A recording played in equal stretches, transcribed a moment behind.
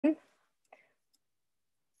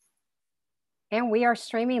And we are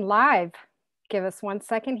streaming live. Give us 1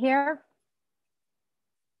 second here.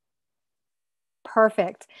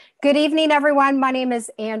 Perfect. Good evening, everyone. My name is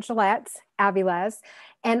Angelette Aviles,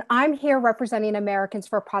 and I'm here representing Americans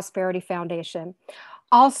for Prosperity Foundation.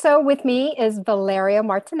 Also with me is Valerio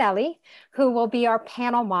Martinelli, who will be our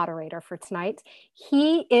panel moderator for tonight.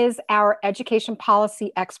 He is our education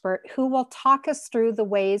policy expert who will talk us through the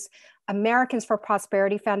ways Americans for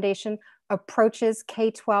Prosperity Foundation approaches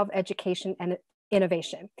K-12 education and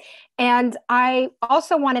innovation. And I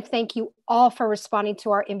also want to thank you all for responding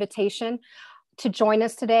to our invitation to join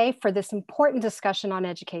us today for this important discussion on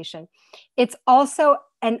education. It's also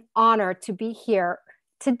an honor to be here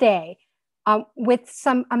today with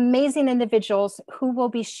some amazing individuals who will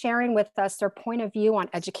be sharing with us their point of view on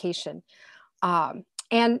education.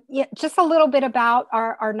 And just a little bit about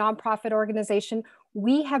our nonprofit organization.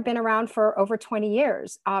 We have been around for over 20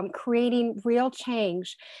 years, creating real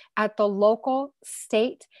change at the local,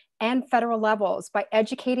 state, and federal levels by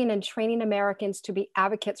educating and training Americans to be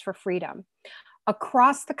advocates for freedom.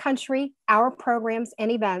 Across the country, our programs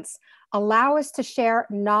and events allow us to share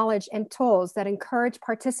knowledge and tools that encourage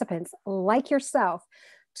participants like yourself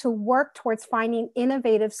to work towards finding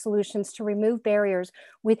innovative solutions to remove barriers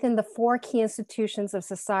within the 4 key institutions of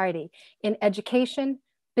society in education,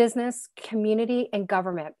 business, community, and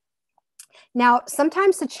government. Now,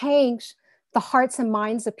 sometimes to change the hearts and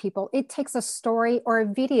minds of people, it takes a story or a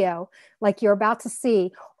video like you're about to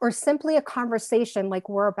see, or simply a conversation like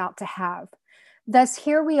we're about to have. Thus,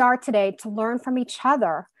 here we are today to learn from each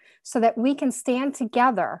other so that we can stand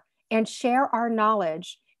together and share our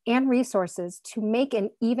knowledge and resources to make an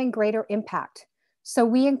even greater impact. So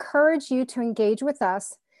we encourage you to engage with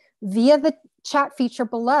us via the chat feature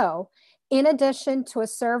below, in addition to a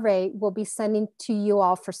survey we'll be sending to you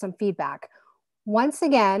all for some feedback. Once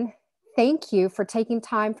again, thank you for taking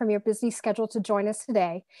time from your busy schedule to join us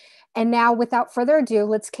today. And now, without further ado,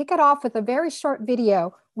 let's kick it off with a very short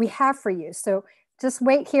video we have for you. So just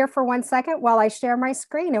wait here for 1 second while I share my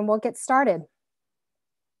screen and we'll get started.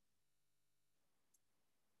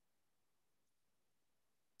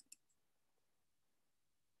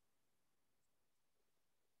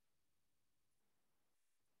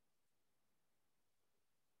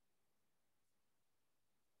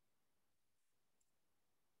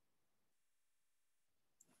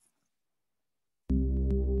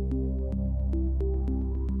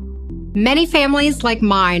 Many families like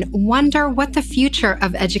mine wonder what the future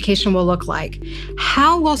of education will look like.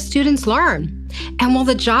 How will students learn? And will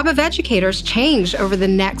the job of educators change over the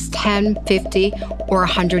next 10, 50, or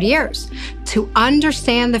 100 years? To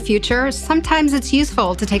understand the future, sometimes it's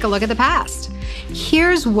useful to take a look at the past.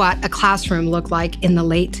 Here's what a classroom looked like in the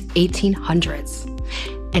late 1800s.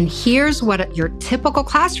 And here's what your typical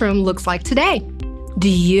classroom looks like today. Do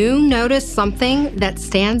you notice something that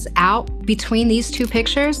stands out between these two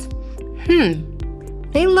pictures?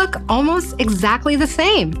 They look almost exactly the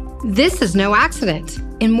same. This is no accident.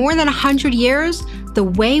 In more than 100 years, the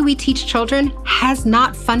way we teach children has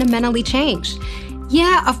not fundamentally changed.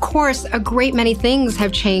 Yeah, of course, a great many things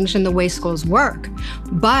have changed in the way schools work.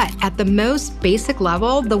 But at the most basic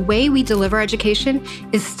level, the way we deliver education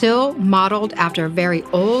is still modeled after a very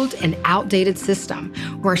old and outdated system,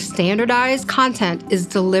 where standardized content is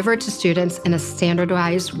delivered to students in a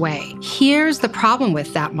standardized way. Here's the problem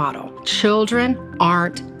with that model. Children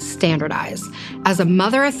aren't standardized. As a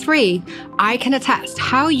mother of 3, I can attest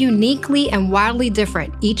how uniquely and wildly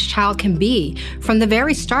different each child can be from the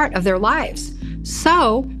very start of their lives.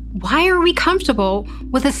 So, why are we comfortable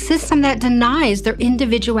with a system that denies their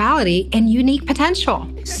individuality and unique potential?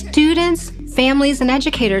 Students, families, and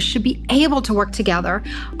educators should be able to work together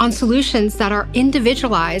on solutions that are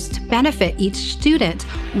individualized to benefit each student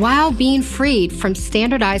while being freed from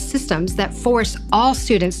standardized systems that force all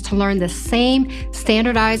students to learn the same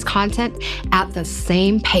standardized content at the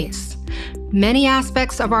same pace. Many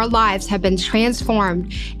aspects of our lives have been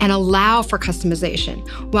transformed and allow for customization,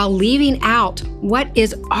 while leaving out what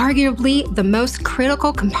is arguably the most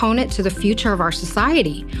critical component to the future of our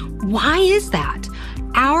society. Why is that?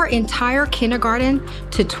 Our entire kindergarten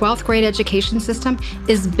to 12th grade education system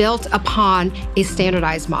is built upon a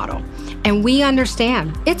standardized model. And we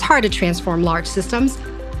understand it's hard to transform large systems,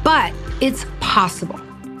 but it's possible.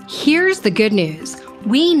 Here's the good news.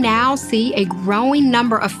 We now see a growing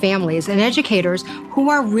number of families and educators who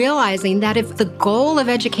are realizing that if the goal of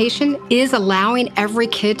education is allowing every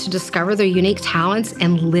kid to discover their unique talents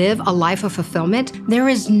and live a life of fulfillment, there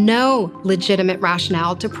is no legitimate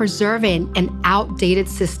rationale to preserving an outdated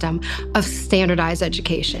system of standardized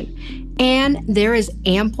education. And there is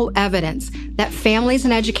ample evidence that families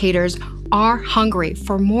and educators are hungry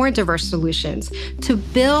for more diverse solutions to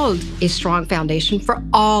build a strong foundation for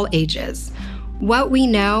all ages. What we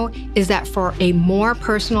know is that for a more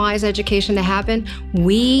personalized education to happen,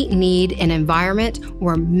 we need an environment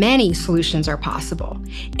where many solutions are possible,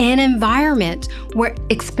 an environment where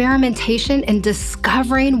experimentation and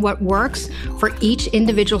discovering what works for each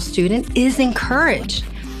individual student is encouraged,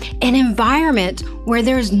 an environment where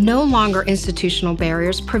there is no longer institutional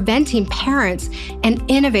barriers preventing parents and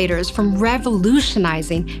innovators from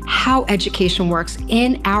revolutionizing how education works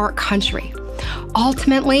in our country.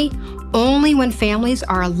 Ultimately, only when families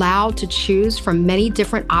are allowed to choose from many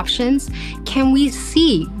different options can we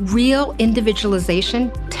see real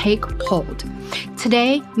individualization take hold.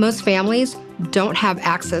 Today, most families don't have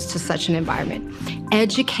access to such an environment.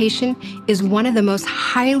 Education is one of the most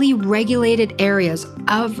highly regulated areas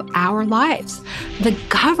of our lives. The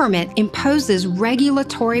government imposes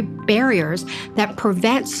regulatory barriers that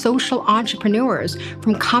prevent social entrepreneurs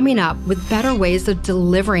from coming up with better ways of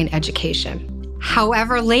delivering education.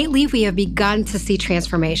 However, lately we have begun to see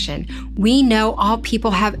transformation. We know all people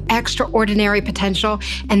have extraordinary potential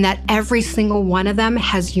and that every single one of them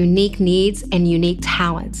has unique needs and unique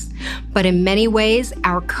talents. But in many ways,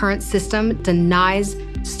 our current system denies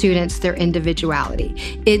students their individuality.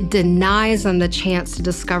 It denies them the chance to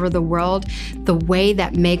discover the world the way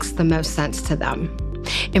that makes the most sense to them.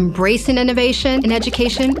 Embracing innovation in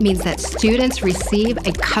education means that students receive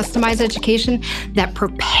a customized education that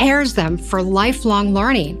prepares them for lifelong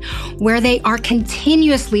learning, where they are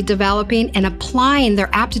continuously developing and applying their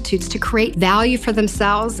aptitudes to create value for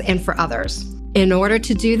themselves and for others. In order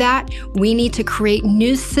to do that, we need to create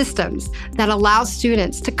new systems that allow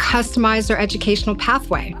students to customize their educational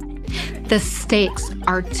pathway. The stakes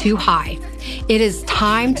are too high. It is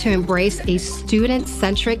time to embrace a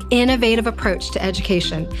student-centric, innovative approach to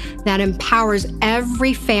education that empowers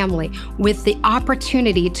every family with the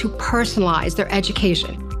opportunity to personalize their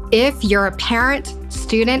education. If you're a parent,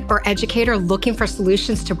 student, or educator looking for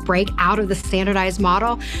solutions to break out of the standardized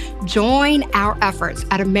model, join our efforts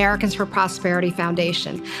at Americans for Prosperity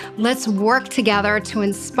Foundation. Let's work together to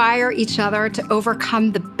inspire each other to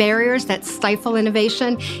overcome the barriers that stifle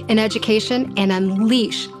innovation in education and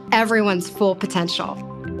unleash everyone's full potential.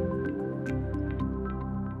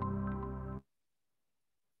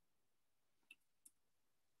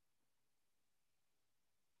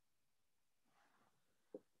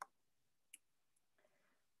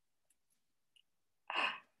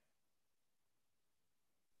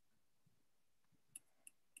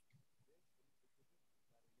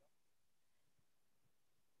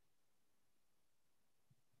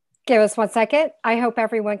 Give us 1 second. I hope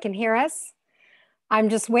everyone can hear us. I'm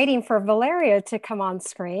just waiting for Valeria to come on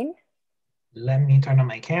screen. Let me turn on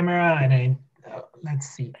my camera and let's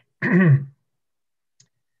see.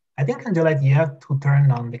 I think, Angela, you have to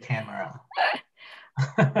turn on the camera.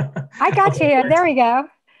 I got okay, you. There we go.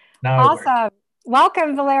 Now awesome.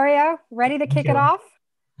 Welcome, Valeria. Ready to kick it off?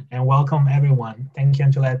 And welcome, everyone. Thank you,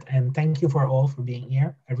 Angelette, and thank you for all for being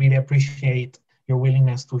here. I really appreciate your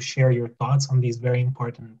willingness to share your thoughts on this very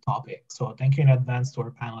important topic. So thank you in advance to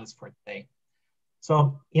our panelists for today.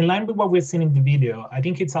 So in line with what we've seen in the video, I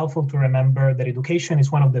think it's helpful to remember that education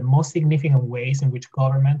is one of the most significant ways in which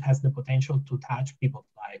government has the potential to touch people's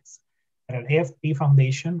lives. At AFP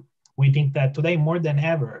Foundation, we think that today more than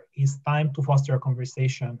ever is time to foster a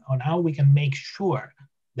conversation on how we can make sure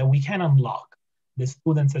that we can unlock the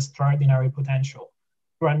students' extraordinary potential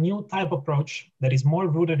through a new type approach that is more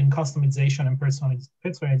rooted in customization and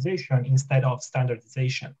personalization instead of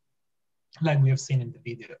standardization, like we have seen in the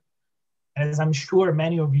video. As I'm sure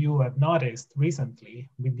many of you have noticed recently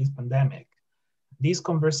with this pandemic, this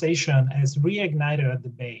conversation has reignited a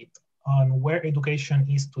debate on where education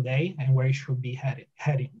is today and where it should be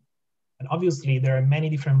heading. And obviously, there are many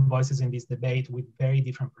different voices in this debate with very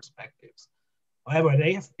different perspectives. However, at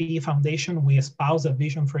AFP Foundation, we espouse a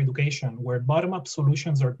vision for education where bottom-up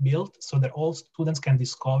solutions are built so that all students can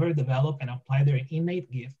discover, develop, and apply their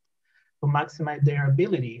innate gift to maximize their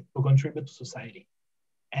ability to contribute to society.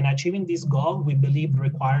 And achieving this goal, we believe,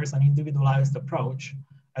 requires an individualized approach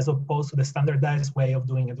as opposed to the standardized way of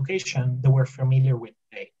doing education that we're familiar with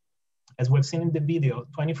today. As we've seen in the video,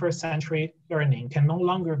 21st century learning can no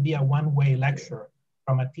longer be a one-way lecture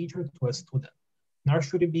from a teacher to a student, nor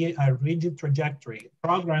should it be a rigid trajectory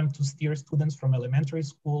programmed to steer students from elementary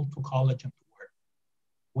school to college and to work.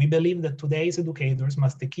 We believe that today's educators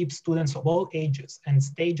must equip students of all ages and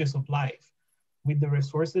stages of life with the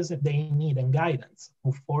resources that they need and guidance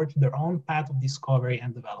to forge their own path of discovery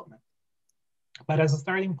and development. But as a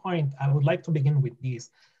starting point, I would like to begin with this,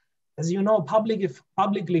 As you know,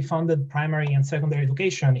 publicly funded primary and secondary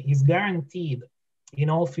education is guaranteed in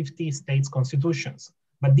all 50 states' constitutions,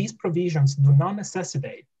 but these provisions do not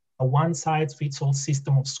necessitate a one-size-fits-all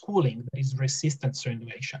system of schooling that is resistant to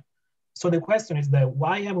innovation. So the question is that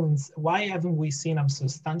why haven't we seen a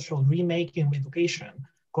substantial remaking of education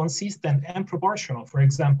consistent and proportional, for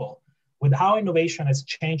example, with how innovation has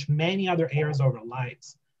changed many other areas of our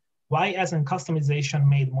lives? Why hasn't customization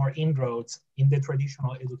made more inroads in the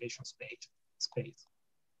traditional education space?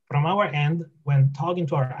 From our end, when talking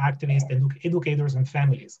to our activists, educators, and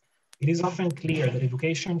families, it is often clear that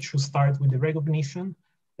education should start with the recognition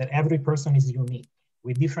that every person is unique,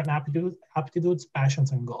 with different aptitudes,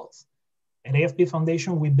 passions, and goals. At AFP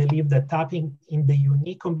Foundation, we believe that tapping in the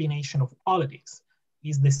unique combination of qualities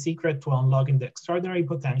is the secret to unlocking the extraordinary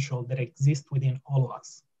potential that exists within all of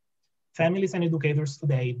us. Families and educators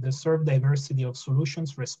today deserve diversity of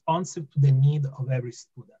solutions responsive to the need of every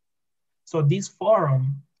student. So this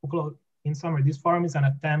forum, in summary, this forum is an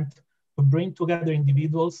attempt to bring together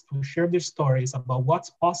individuals to share their stories about what's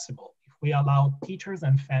possible if we allow teachers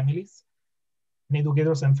and families, and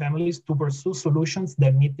educators and families to pursue solutions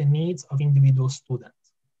that meet the needs of individual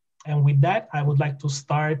students. And with that, I would like to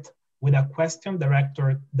start with a question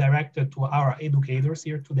directed to our educators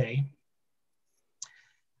here today.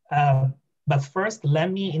 But first,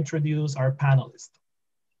 let me introduce our panelists.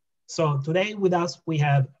 So today with us, we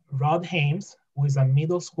have Rod Hames, who is a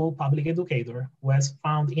middle school public educator who has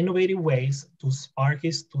found innovative ways to spark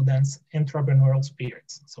his students' entrepreneurial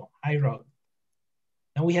spirits. So hi, Rod.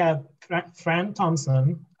 And we have Fran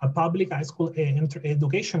Thompson, a public high school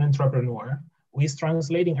education entrepreneur who is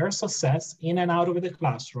translating her success in and out of the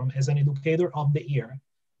classroom as an educator of the year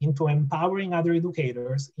into empowering other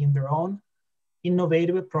educators in their own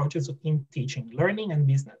innovative approaches in teaching, learning, and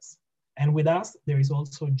business. And with us, there is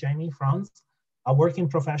also Jamie Franz, a working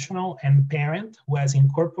professional and parent who has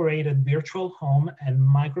incorporated virtual home and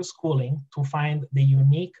microschooling to find the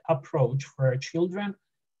unique approach for our children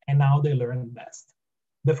and how they learn best.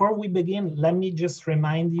 Before we begin, let me just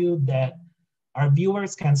remind you that our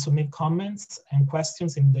viewers can submit comments and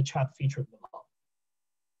questions in the chat feature below.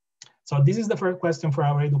 So this is the first question for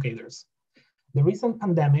our educators. The recent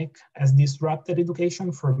pandemic has disrupted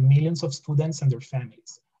education for millions of students and their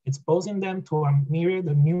families, exposing them to a myriad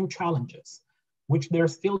of new challenges, which they're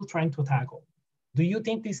still trying to tackle. Do you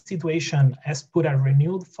think this situation has put a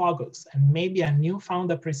renewed focus and maybe a newfound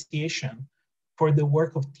appreciation for the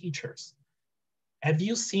work of teachers? Have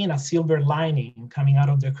you seen a silver lining coming out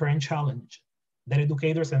of the current challenge that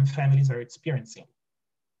educators and families are experiencing?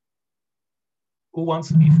 Who wants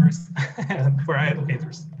to be first for our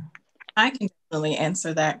educators? I can definitely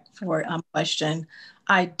answer that question.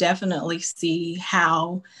 I definitely see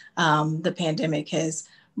how the pandemic has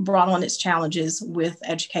brought on its challenges with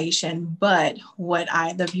education, but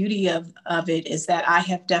the beauty of it is that I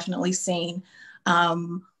have definitely seen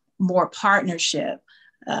more partnership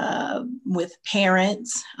with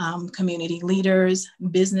parents, community leaders,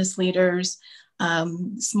 business leaders,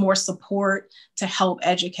 more support to help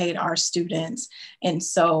educate our students. And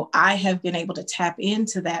so I have been able to tap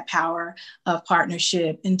into that power of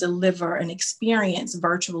partnership and deliver an experience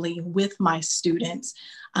virtually with my students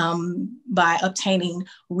by obtaining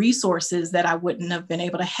resources that I wouldn't have been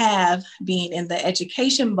able to have being in the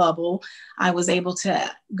education bubble. I was able to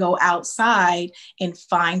go outside and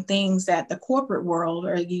find things that the corporate world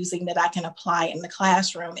are using that I can apply in the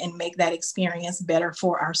classroom and make that experience better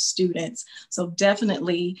for our students. So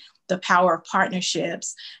definitely the power of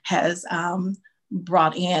partnerships has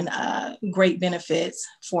brought in great benefits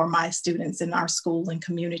for my students in our school and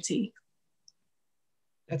community.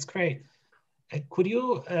 That's great. Could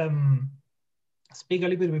you speak a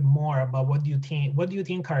little bit more about what do you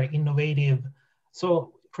think are innovative?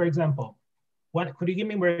 So, for example, could you give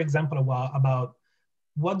me more example about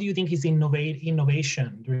what do you think is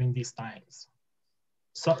innovation during these times?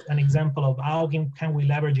 So, an example of how can we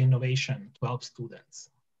leverage innovation to help students?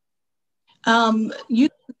 You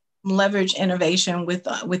leverage innovation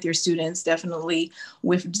with your students, definitely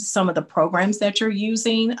with some of the programs that you're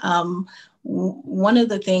using. One of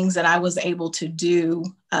the things that I was able to do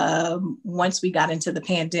once we got into the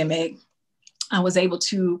pandemic, I was able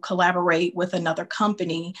to collaborate with another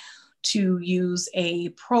company to use a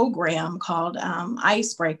program called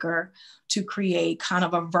Icebreaker to create kind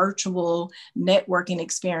of a virtual networking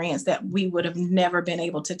experience that we would have never been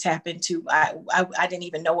able to tap into. I didn't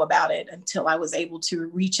even know about it until I was able to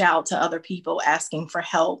reach out to other people asking for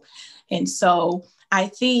help. And so I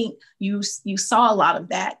think you saw a lot of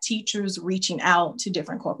that, teachers reaching out to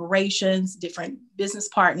different corporations, different business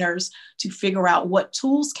partners to figure out what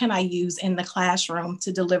tools can I use in the classroom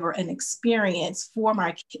to deliver an experience for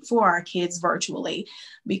our kids virtually.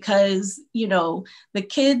 Because, you know, the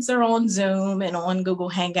kids are on Zoom and on Google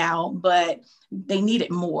Hangout, but they needed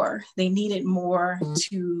more. They needed more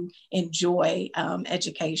to enjoy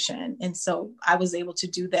education. And so I was able to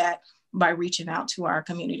do that by reaching out to our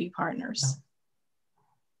community partners.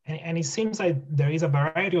 And it seems like there is a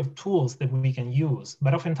variety of tools that we can use,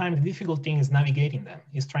 but oftentimes the difficult thing is navigating them,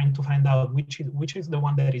 is trying to find out which is the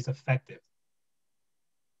one that is effective.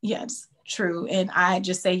 Yes, true. And I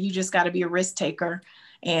just say, you just got to be a risk taker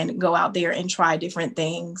and go out there and try different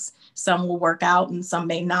things. Some will work out and some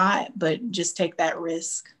may not, but just take that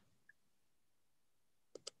risk.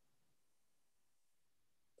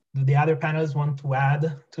 Do the other panelists want to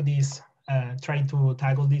add to this, try to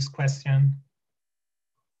tackle this question?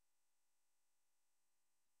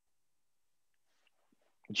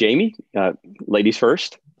 Jamie, ladies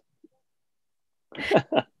first.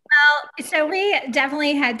 Well, so we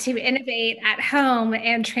definitely had to innovate at home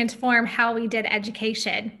and transform how we did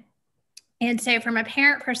education. And so from a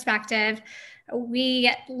parent perspective, we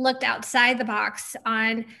looked outside the box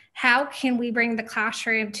on how can we bring the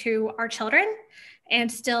classroom to our children and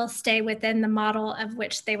still stay within the model of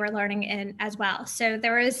which they were learning in as well. So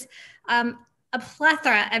there was a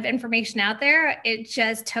plethora of information out there. It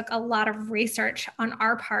just took a lot of research on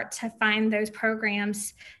our part to find those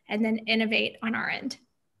programs and then innovate on our end.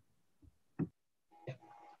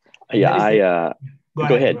 Yeah,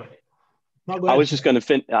 go ahead. No, go ahead. I was just going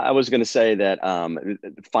to say that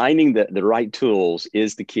finding the right tools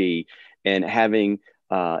is the key, and having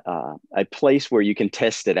a place where you can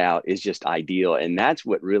test it out is just ideal. And that's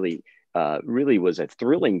what really was a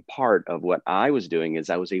thrilling part of what I was doing, is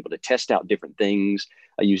I was able to test out different things.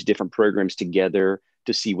 I used different programs together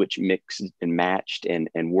to see which mixed and matched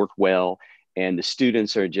and worked well. And the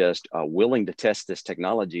students are just willing to test this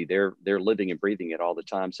technology. They're living and breathing it all the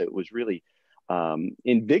time. So it was really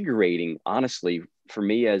invigorating, honestly, for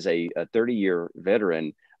me as a 30-year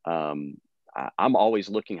veteran. I'm always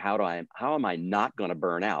looking, how am I not going to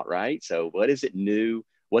burn out, right? So what is it new?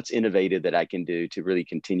 What's innovative that I can do to really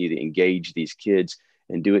continue to engage these kids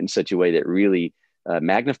and do it in such a way that really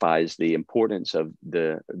magnifies the importance of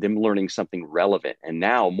them learning something relevant. And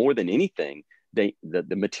now more than anything, the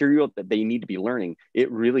material that they need to be learning, it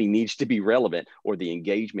really needs to be relevant, or the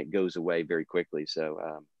engagement goes away very quickly.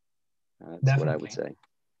 So that's Definitely. What I would say.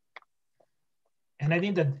 And I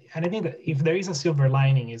think that if there is a silver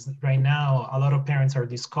lining, is right now a lot of parents are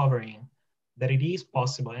discovering that it is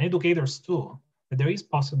possible, and educators too, that there is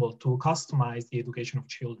possible to customize the education of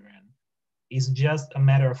children. It's just a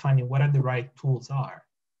matter of finding what are the right tools are.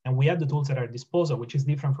 And we have the tools at our disposal, which is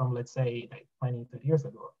different from, let's say, like 20, 30 years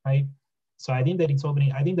ago, right? So I think that it's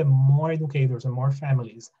opening, I think that more educators and more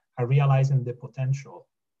families are realizing the potential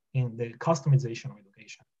in the customization of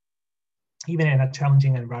education, even in a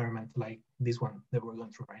challenging environment like this one that we're going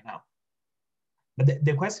through right now. But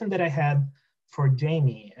the question that I had for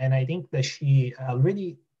Jamie, and I think that she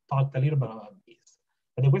already talked a little bit about this,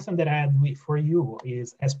 but the question that I had for you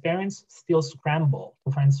is, as parents still scramble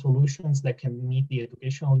to find solutions that can meet the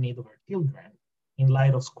educational need of our children in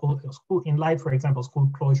light of for example, school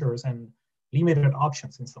closures and limited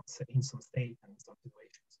options in some states and in some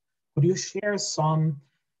situations, could you share some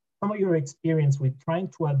of your experience with trying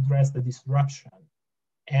to address the disruption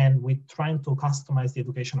and with trying to customize the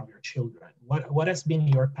education of your children? What has been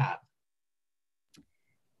your path?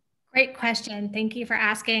 Great question. Thank you for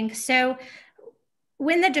asking. So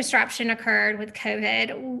when the disruption occurred with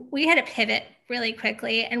COVID, we had to pivot really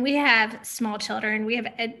quickly, and we have small children. We have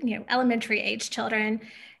elementary age children,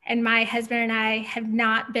 and my husband and I have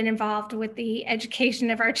not been involved with the education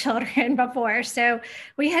of our children before. So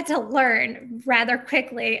we had to learn rather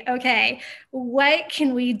quickly, okay, what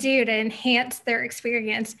can we do to enhance their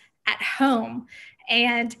experience at home?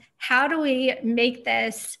 And how do we make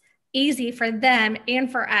this easy for them and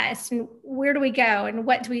for us? And where do we go and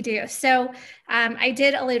what do we do? So I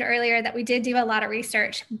did allude earlier that we did do a lot of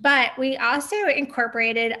research, but we also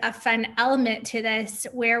incorporated a fun element to this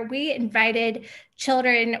where we invited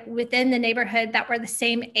children within the neighborhood that were the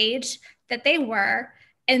same age that they were,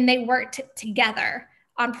 and they worked together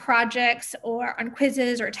on projects or on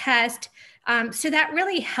quizzes or tests. So that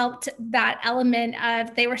really helped that element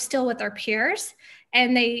of they were still with their peers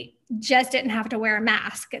and they just didn't have to wear a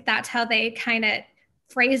mask. That's how they kind of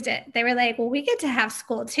phrased it. They were like, well, we get to have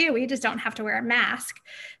school too. We just don't have to wear a mask.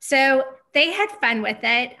 So they had fun with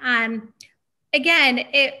it. Again,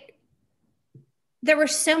 there were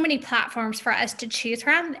so many platforms for us to choose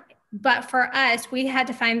from, but for us, we had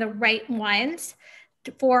to find the right ones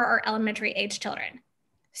for our elementary age children.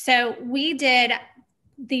 So we did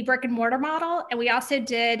the brick and mortar model, and we also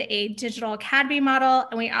did a digital academy model,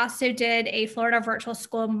 and we also did a Florida virtual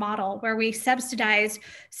school model where we subsidized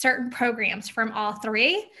certain programs from all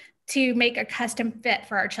three to make a custom fit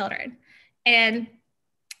for our children. And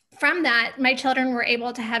from that, my children were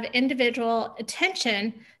able to have individual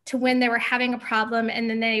attention to when they were having a problem, and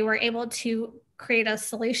then they were able to create a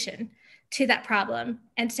solution to that problem.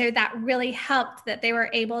 And so that really helped that they were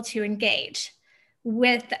able to engage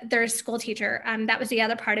with their school teacher. That was the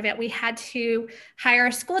other part of it. We had to hire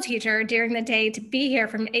a school teacher during the day to be here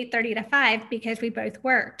from 8:30 to 5 because we both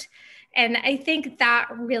worked. And I think that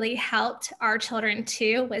really helped our children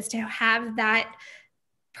too, was to have that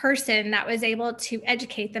person that was able to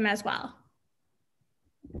educate them as well.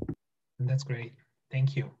 That's great.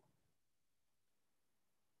 Thank you.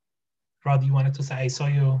 Rod, you wanted to say, I saw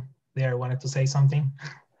you there, wanted to say something?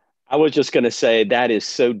 I was just going to say that is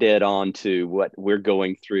so dead on to what we're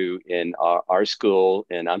going through in our school,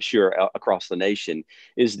 and I'm sure across the nation,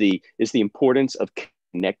 is the importance of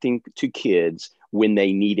connecting to kids when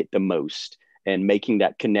they need it the most, and making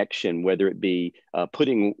that connection, whether it be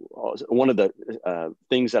putting one of the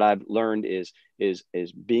things that I've learned is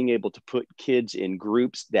being able to put kids in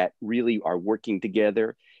groups that really are working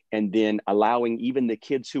together, and then allowing even the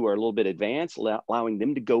kids who are a little bit advanced, allowing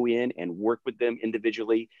them to go in and work with them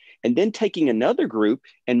individually, and then taking another group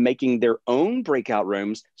and making their own breakout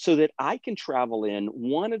rooms so that I can travel in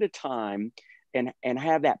one at a time and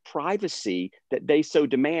have that privacy that they so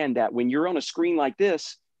demand. That when you're on a screen like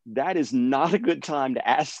this, that is not a good time to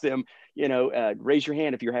ask them, raise your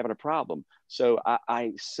hand if you're having a problem. So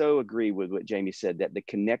I so agree with what Jamie said, that the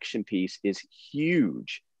connection piece is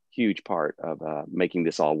huge part of making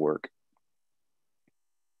this all work.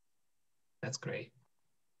 That's great.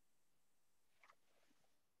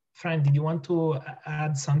 Fran, did you want to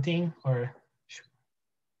add something, or?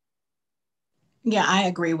 Yeah, I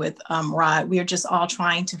agree with Rod. We are just all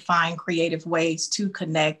trying to find creative ways to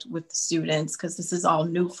connect with the students, because this is all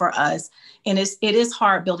new for us. And it is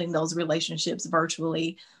hard building those relationships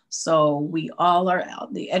virtually. So we all are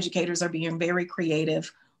out, the educators are being very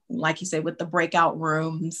creative, like you said, with the breakout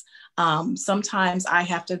rooms. Sometimes I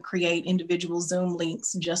have to create individual Zoom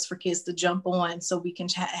links just for kids to jump on so we can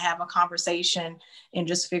have a conversation and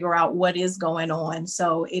just figure out what is going on.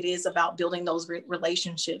 So it is about building those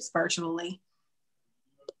relationships virtually.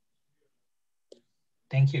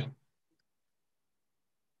 Thank you.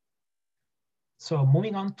 So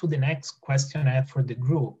moving on to the next question I have for the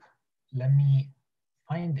group, let me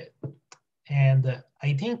find it. And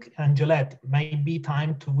I think, Angelette, might be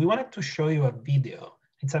time to, we wanted to show you a video.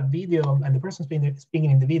 It's a video, and the person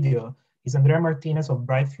speaking in the video is Andrea Martinez of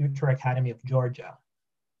Bright Future Academy of Georgia.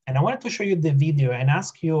 And I wanted to show you the video and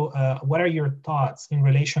ask you, what are your thoughts in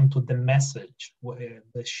relation to the message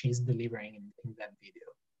that she's delivering in that video?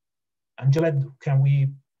 Angelette, can we,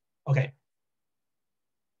 okay.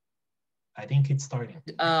 I think it's starting.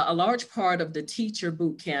 A large part of the teacher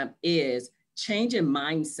bootcamp is changing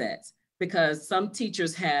mindsets, because some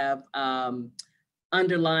teachers have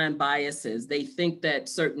underlying biases. They think that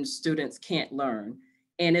certain students can't learn.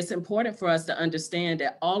 And it's important for us to understand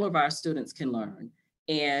that all of our students can learn.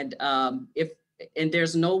 And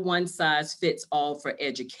there's no one size fits all for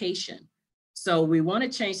education. So we want to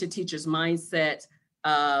change the teacher's mindset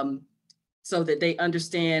so that they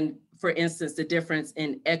understand, for instance, the difference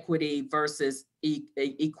in equity versus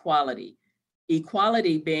equality.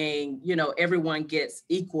 Equality being, everyone gets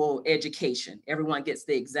equal education. Everyone gets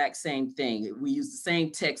the exact same thing. We use the same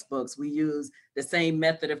textbooks. We use the same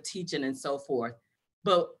method of teaching and so forth.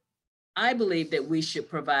 But I believe that we should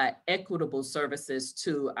provide equitable services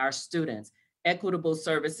to our students. Equitable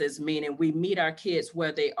services meaning we meet our kids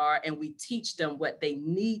where they are and we teach them what they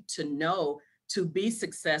need to know to be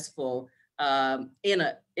successful in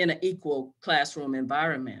an equal classroom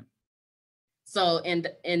environment. So in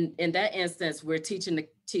that instance, we're teaching the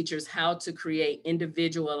teachers how to create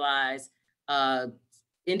individualized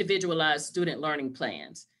student learning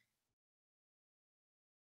plans.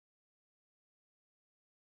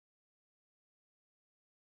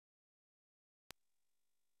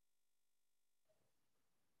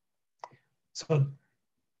 So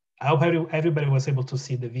I hope everybody was able to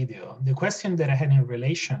see the video. The question that I had in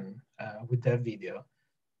relation with that video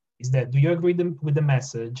is that, do you agree with the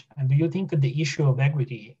message? And do you think that the issue of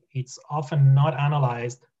equity, it's often not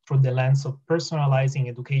analyzed through the lens of personalizing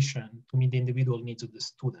education to meet the individual needs of the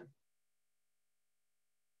student?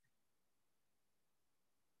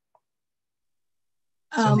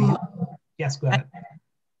 Yes, go ahead.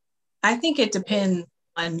 I think it depends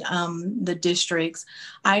on the districts.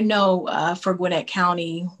 I know for Gwinnett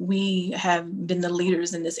County, we have been the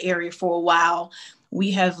leaders in this area for a while. We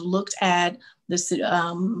have looked at this,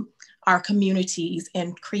 our communities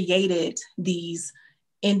and created these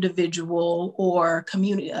individual or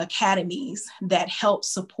community academies that help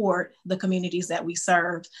support the communities that we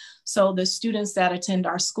serve. So the students that attend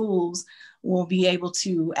our schools will be able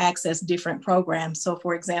to access different programs. So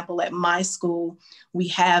for example, at my school, we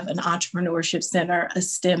have an entrepreneurship center, a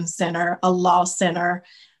STEM center, a law center,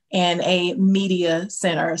 and a media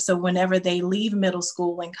center. So whenever they leave middle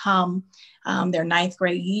school and come their 9th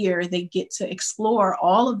grade year, they get to explore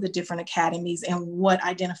all of the different academies and what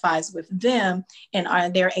identifies with them,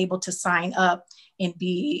 and they're able to sign up and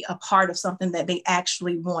be a part of something that they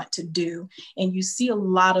actually want to do. And you see a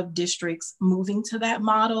lot of districts moving to that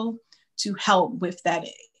model to help with that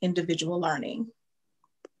individual learning.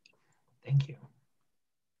 Thank you.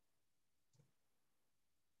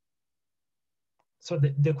 So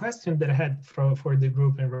the question that I had for the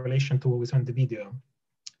group in relation to what we saw in the video,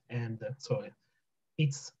 and so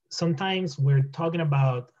it's sometimes we're talking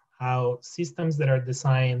about how systems that are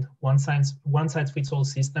designed one size fits all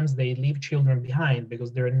systems, they leave children behind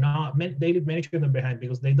because they leave many children behind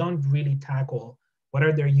because they don't really tackle what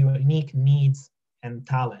are their unique needs and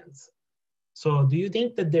talents. So do you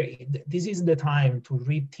think that this is the time to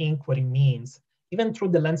rethink what it means, even through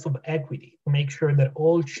the lens of equity, to make sure that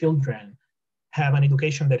all children have an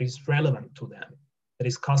education that is relevant to them, that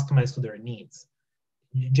is customized to their needs?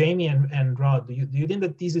 Jamie and Rod, do you think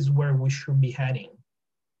that this is where we should be heading?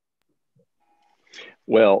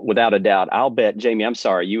 Well, without a doubt. I'll bet, Jamie, I'm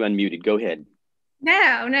sorry, you unmuted. Go ahead.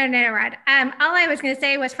 No, Rod. All I was going to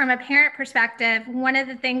say was, from a parent perspective, one of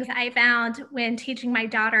the things I found when teaching my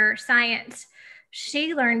daughter science,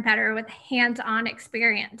 she learned better with hands-on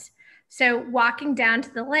experience. So walking down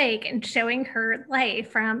to the lake and showing her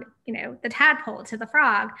life from, the tadpole to the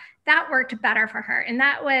frog, that worked better for her. And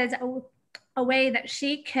that was a way that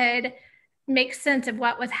she could make sense of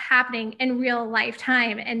what was happening in real life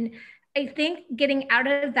time. And I think getting out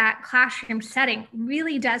of that classroom setting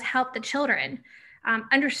really does help the children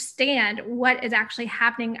understand what is actually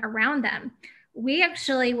happening around them. We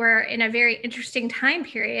actually were in a very interesting time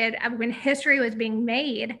period of when history was being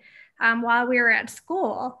made while we were at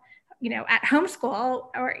school, at homeschool,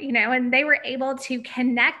 or, and they were able to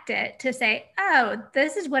connect it to say, oh,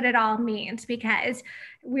 this is what it all means, because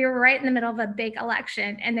we were right in the middle of a big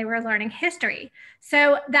election and they were learning history.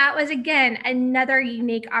 So that was, again, another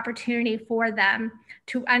unique opportunity for them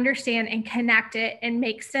to understand and connect it and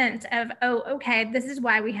make sense of, oh, okay, this is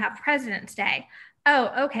why we have President's Day.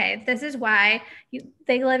 Oh, okay, this is why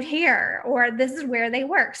they live here, or this is where they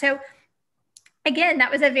work. So again,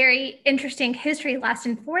 that was a very interesting history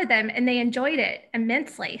lesson for them, and they enjoyed it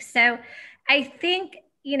immensely. So I think,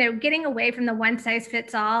 getting away from the one size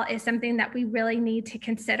fits all is something that we really need to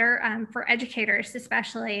consider for educators,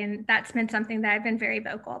 especially. And that's been something that I've been very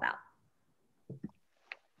vocal about.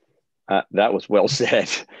 That was well said.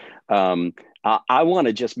 I want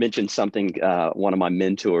to just mention something. One of my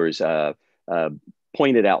mentors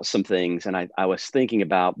pointed out some things, and I was thinking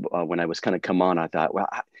about when I was kind of come on, I thought, well,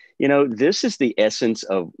 this is the essence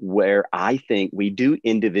of where I think we do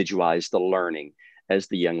individualize the learning, as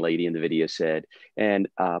the young lady in the video said. And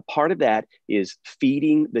part of that is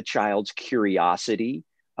feeding the child's curiosity,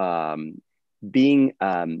 being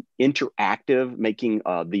interactive, making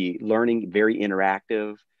the learning very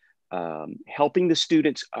interactive, helping the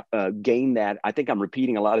students gain that. I think I'm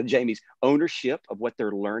repeating a lot of Jamie's ownership of what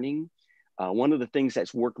they're learning. One of the things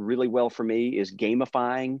that's worked really well for me is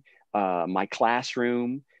gamifying my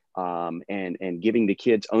classroom and giving the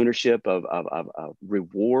kids ownership of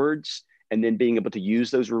rewards, and then being able to use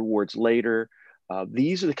those rewards later.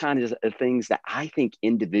 These are the kind of things that I think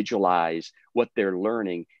individualize what they're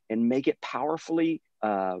learning and make it powerfully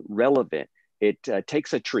relevant. It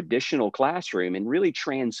takes a traditional classroom and really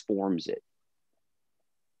transforms it.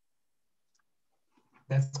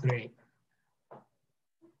 That's great.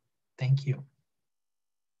 Thank you.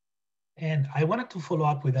 And I wanted to follow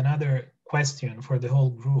up with another question for the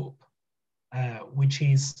whole group, which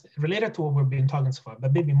is related to what we've been talking so far,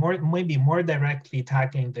 but maybe more directly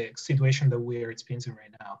tackling the situation that we're experiencing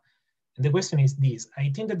right now. And the question is this: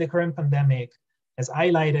 I think that the current pandemic has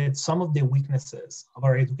highlighted some of the weaknesses of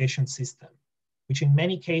our education system, which in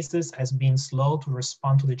many cases has been slow to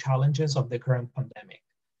respond to the challenges of the current pandemic.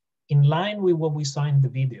 In line with what we saw in the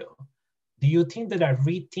video, do you think that a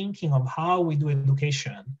rethinking of how we do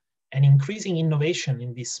education and increasing innovation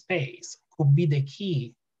in this space could be the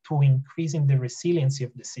key to increasing the resiliency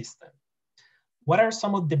of the system? what are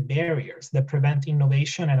some of the barriers that prevent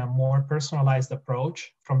innovation and a more personalized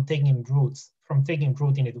approach from taking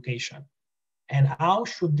root in education? And how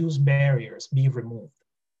should those barriers be removed?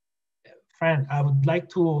 Fran, I would like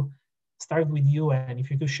to start with you, and if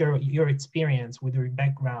you could share your experience with your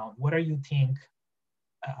background, what do you think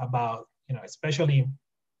about, especially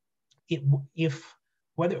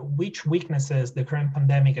which weaknesses the current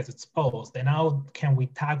pandemic has exposed, and how can we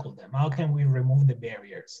tackle them? How can we remove the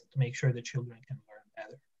barriers to make sure the children can learn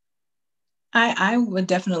better? I would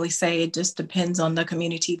definitely say it just depends on the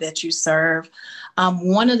community that you serve.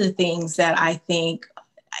 One of the things that I think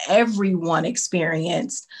everyone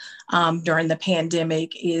experienced during the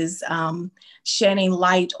pandemic is shedding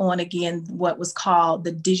light on, again, what was called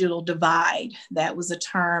the digital divide. That was a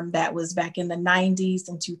term that was back in the 90s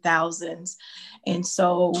and 2000s. And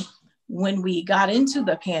so when we got into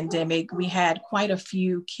the pandemic, we had quite a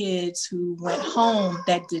few kids who went home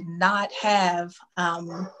that did not have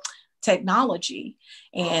technology.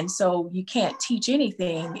 And so you can't teach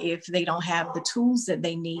anything if they don't have the tools that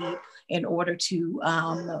they need in order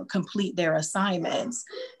to complete their assignments.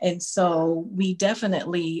 And so we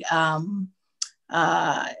definitely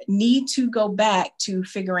need to go back to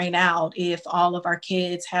figuring out if all of our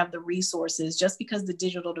kids have the resources. Just because the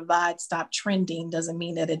digital divide stopped trending doesn't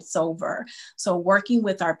mean that it's over. So working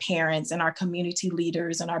with our parents and our community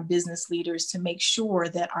leaders and our business leaders to make sure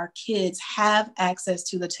that our kids have access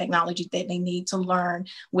to the technology that they need to learn.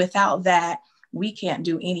 Without that, we can't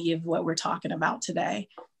do any of what we're talking about today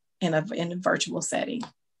in a virtual setting.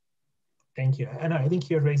 Thank you. And I think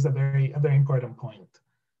you raised a very important point.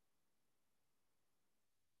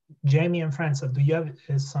 Jamie and Francis, do you have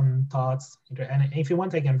some thoughts? And if you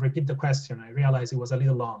want, I can repeat the question. I realize it was a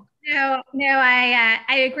little long. No,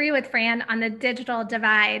 I agree with Fran on the digital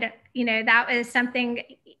divide. That was something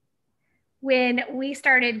when we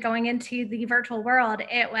started going into the virtual world,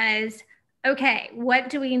 it was, okay, what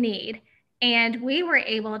do we need? And we were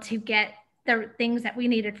able to get the things that we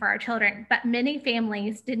needed for our children, but many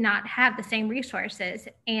families did not have the same resources.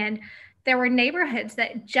 And there were neighborhoods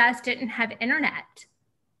that just didn't have internet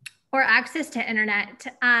or access to internet.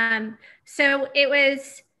 So it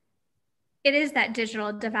is that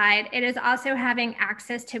digital divide. It is also having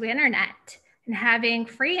access to internet and having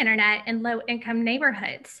free internet in low income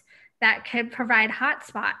neighborhoods that could provide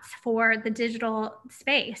hotspots for the digital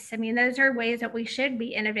space. I mean, those are ways that we should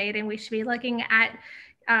be innovating. We should be looking at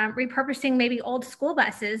repurposing maybe old school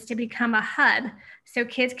buses to become a hub so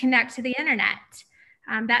kids connect to the internet.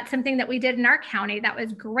 That's something that we did in our county that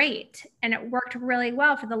was great, and it worked really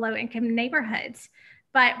well for the low income neighborhoods.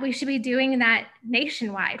 But we should be doing that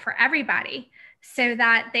nationwide for everybody so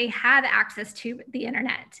that they have access to the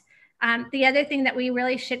internet. The other thing that we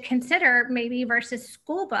really should consider, maybe versus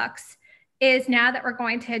school books, is now that we're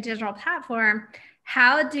going to a digital platform,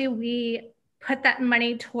 how do we put that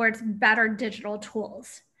money towards better digital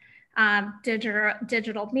tools?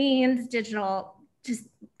 Digital means, just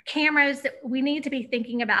cameras. We need to be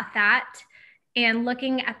thinking about that and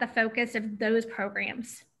looking at the focus of those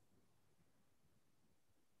programs.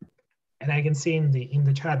 And I can see in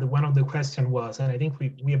the chat that one of the questions was, and I think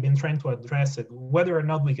we have been trying to address it, whether or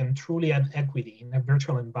not we can truly add equity in a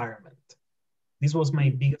virtual environment. This was my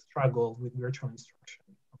biggest struggle with virtual instruction,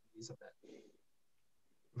 Elizabeth.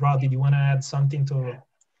 Rod, did you want to add something to?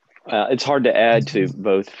 It's hard to add to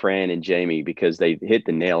both Fran and Jamie because they hit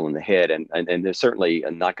the nail on the head, and there's certainly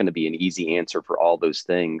not going to be an easy answer for all those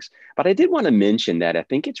things. But I did want to mention that I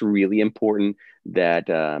think it's really important that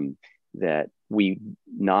that we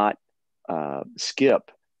not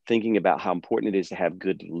skip thinking about how important it is to have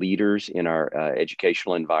good leaders in our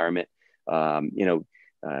educational environment.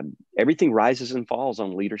 Everything rises and falls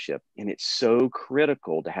on leadership, and it's so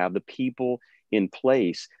critical to have the people in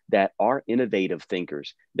place that are innovative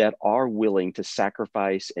thinkers, that are willing to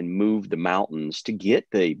sacrifice and move the mountains to get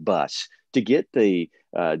the bus, to get the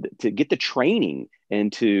training,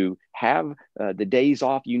 and to have the days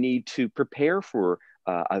off you need to prepare for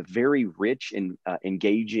a very rich and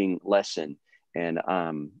engaging lesson. And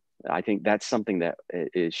I think that's something that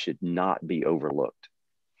should not be overlooked.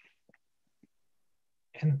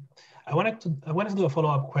 And I wanted to do a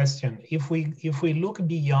follow-up question. If we look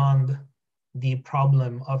beyond the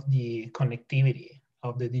problem of the connectivity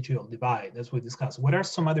of the digital divide, as we discussed, what are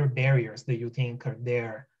some other barriers that you think are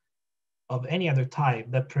there of any other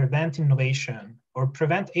type that prevent innovation or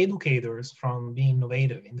prevent educators from being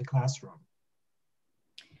innovative in the classroom?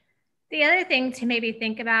 The other thing to maybe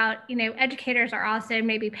think about, educators are also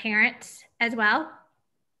maybe parents as well.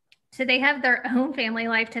 So they have their own family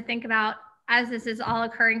life to think about as this is all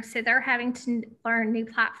occurring. So they're having to learn new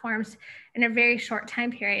platforms in a very short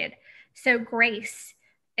time period. So grace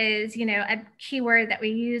is, a keyword that we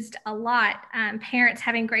used a lot. Parents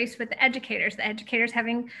having grace with the educators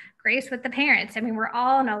having grace with the parents. I mean, we're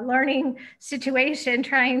all in a learning situation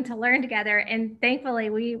trying to learn together. And thankfully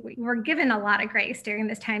we were given a lot of grace during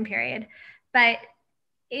this time period. But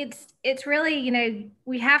it's really,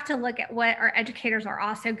 we have to look at what our educators are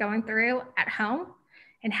also going through at home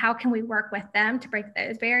and how can we work with them to break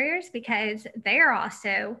those barriers, because they are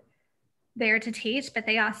also there to teach, but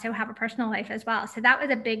they also have a personal life as well. So that was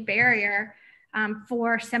a big barrier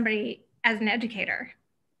for somebody as an educator.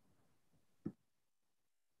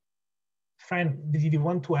 Fran, did you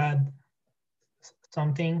want to add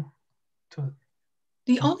something to?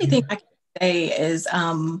 The only thing I can say is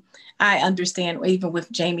I understand, even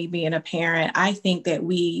with Jamie being a parent, I think that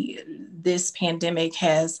this pandemic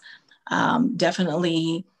has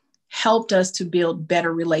definitely helped us to build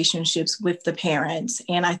better relationships with the parents.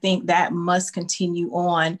 And I think that must continue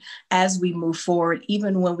on as we move forward,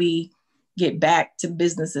 even when we get back to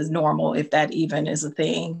business as normal, if that even is a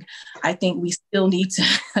thing. I think we still need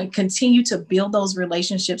to continue to build those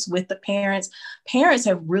relationships with the parents. Parents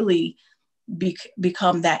have really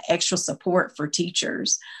become that extra support for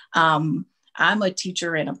teachers. I'm a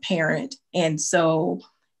teacher and a parent. And so,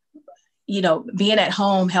 being at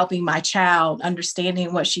home, helping my child,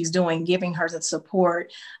 understanding what she's doing, giving her the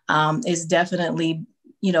support is definitely,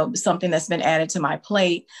 something that's been added to my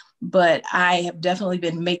plate. But I have definitely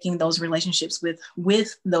been making those relationships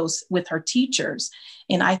with her teachers.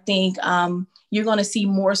 And I think you're going to see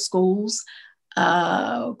more schools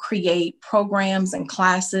create programs and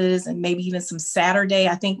classes, and maybe even some Saturday.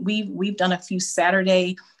 I think we've done a few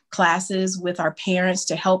Saturday classes with our parents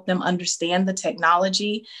to help them understand the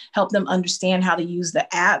technology, help them understand how to use the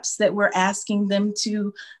apps that we're asking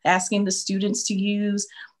the students to use.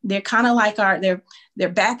 They're kind of like they're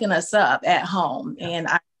backing us up at home. And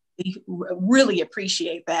I really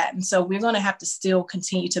appreciate that. And so we're going to have to still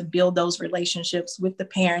continue to build those relationships with the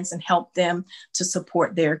parents and help them to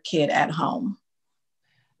support their kid at home.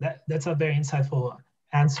 That's a very insightful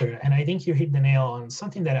answer. And I think you hit the nail on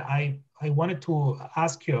something that I wanted to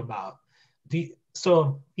ask you about.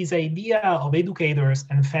 So this idea of educators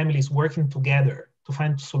and families working together to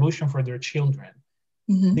find a solution for their children,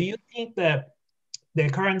 mm-hmm. Do you think that the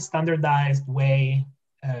current standardized way,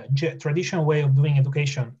 traditional way of doing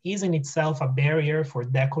education is in itself a barrier for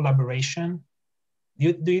that collaboration?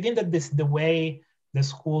 Do you think that the way the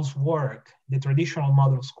schools work, the traditional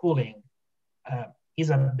model of schooling,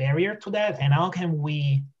 is a barrier to that? And how can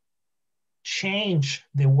we change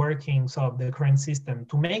the workings of the current system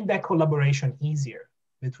to make that collaboration easier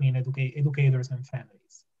between educators and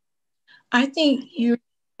families? I think you're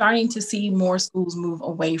starting to see more schools move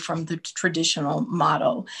away from the traditional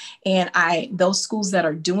model. And those schools that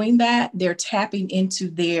are doing that, they're tapping into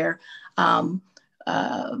their kind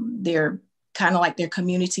of like their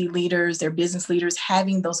community leaders, their business leaders,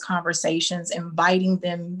 having those conversations, inviting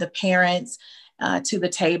them, the parents, to the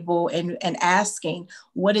table and asking,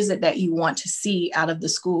 what is it that you want to see out of the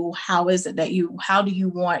school? How do you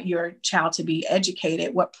want your child to be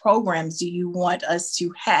educated? What programs do you want us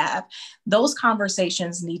to have? Those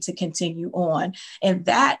conversations need to continue on. And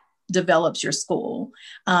that develops your school.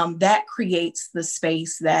 That creates the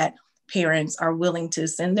space that parents are willing to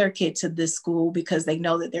send their kid to this school because they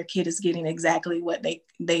know that their kid is getting exactly what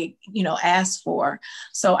they asked for.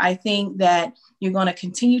 So I think that you're going to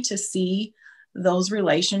continue to see those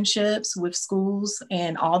relationships with schools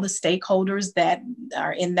and all the stakeholders that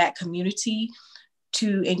are in that community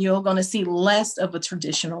and you're going to see less of a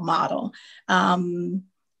traditional model. And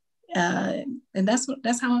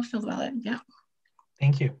that's how I feel about it. Yeah.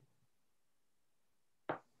 Thank you.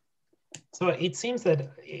 So it seems that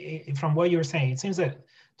from what you're saying, it seems that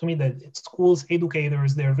to me that schools,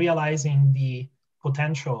 educators, they're realizing the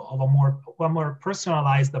potential of a more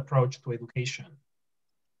personalized approach to education.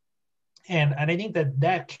 And I think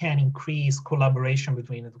that can increase collaboration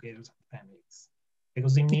between educators and families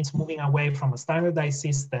because it means moving away from a standardized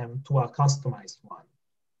system to a customized one.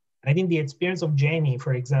 I think the experience of Jamie,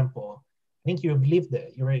 for example, I think you have lived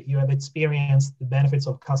it. You have experienced the benefits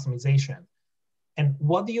of customization. And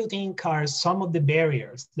what do you think are some of the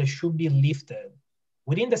barriers that should be lifted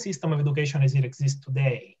within the system of education as it exists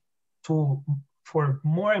today for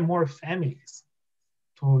more and more families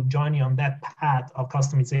to join you on that path of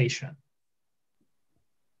customization?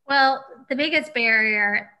 Well, the biggest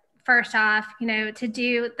barrier, first off, to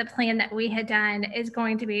do the plan that we had done is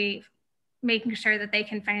going to be making sure that they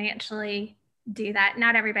can financially do that.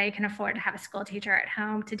 Not everybody can afford to have a school teacher at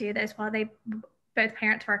home to do this while both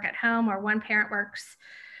parents work at home or one parent works.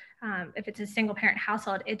 If it's a single parent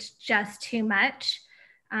household, it's just too much.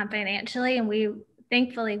 financially, and we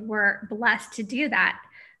thankfully were blessed to do that.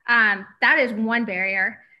 That is one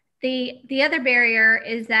barrier. The other barrier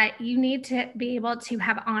is that you need to be able to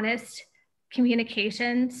have honest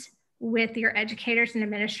communications with your educators and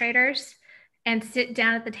administrators and sit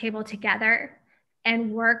down at the table together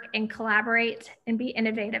and work and collaborate and be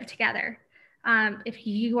innovative together. If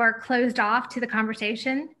you are closed off to the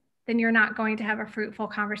conversation, then you're not going to have a fruitful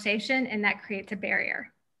conversation, and that creates a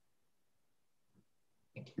barrier.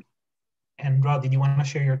 Thank you. And Rod, did you want to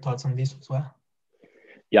share your thoughts on this as well?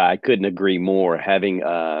 Yeah, I couldn't agree more. Having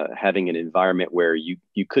an environment where you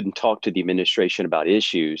couldn't talk to the administration about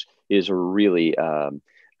issues is a really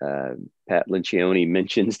Pat Lencioni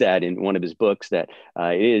mentions that in one of his books, that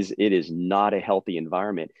it is not a healthy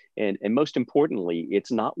environment, and most importantly,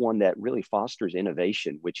 it's not one that really fosters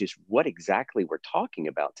innovation, which is what exactly we're talking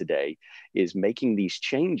about today. Is making these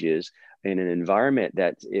changes in an environment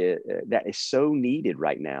that is so needed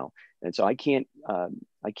right now. And so I can't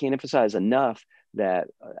emphasize enough that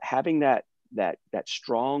having that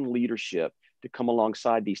strong leadership to come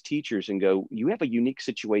alongside these teachers and go, you have a unique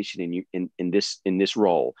situation in this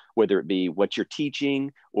role, whether it be what you're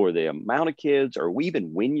teaching or the amount of kids or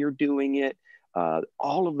even when you're doing it,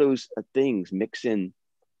 all of those things mix in.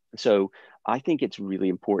 So I think it's really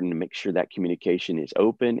important to make sure that communication is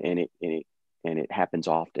open and it happens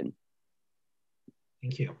often.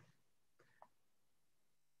 Thank you.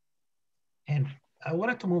 And I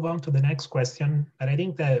wanted to move on to the next question, but I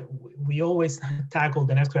think that we always tackle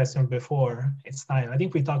the next question before it's time. I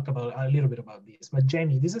think we talked about a little bit about this, but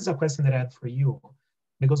Jamie, this is a question that I had for you.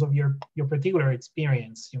 Because of your particular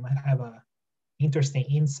experience, you might have an interesting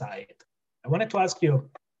insight. I wanted to ask you,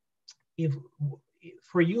 if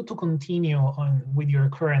for you to continue on with your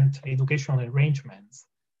current educational arrangements,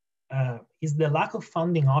 is the lack of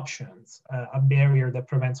funding options a barrier that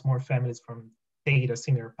prevents more families from taking a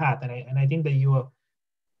similar path? And I think that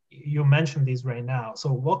you mentioned this right now.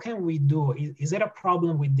 So what can we do? Is it a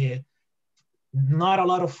problem with the not a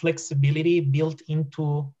lot of flexibility built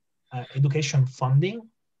into education funding?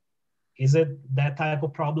 Is it that type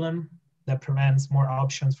of problem that prevents more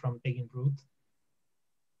options from taking root?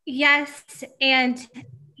 Yes. And,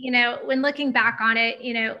 when looking back on it,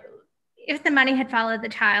 if the money had followed the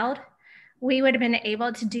child, we would have been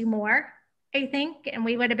able to do more, I think, and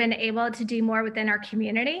we would have been able to do more within our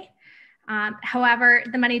community. However,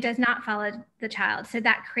 the money does not follow the child. So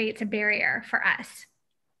that creates a barrier for us.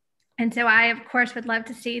 And so I, of course, would love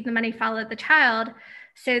to see the money follow the child.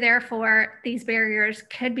 So therefore, these barriers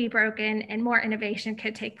could be broken and more innovation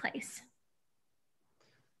could take place.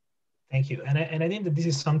 Thank you. And I think that this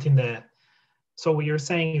is something that, so what you're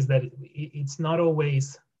saying is that it's not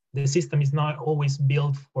always, the system is not always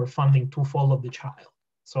built for funding to follow the child.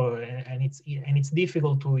 So, and it's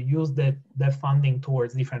difficult to use that funding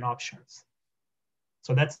towards different options.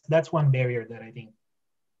 So that's one barrier that I think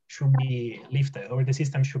should be lifted, or the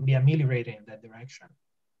system should be ameliorated in that direction.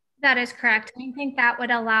 That is correct. I think that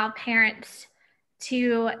would allow parents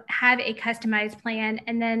to have a customized plan,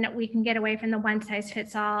 and then we can get away from the one size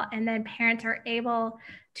fits all, and then parents are able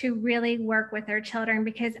to really work with their children,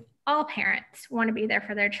 because all parents want to be there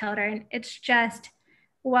for their children. It's just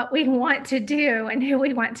what we want to do and who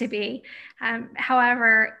we want to be.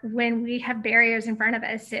 However, when we have barriers in front of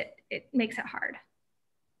us, it makes it hard.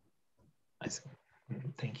 I see.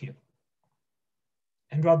 Thank you.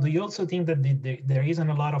 And Rob, do you also think that there isn't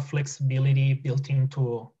a lot of flexibility built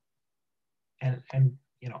into, and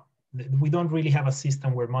we don't really have a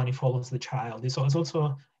system where money follows the child? Is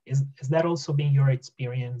that also been your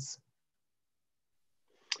experience?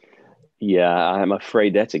 Yeah, I'm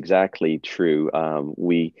afraid that's exactly true.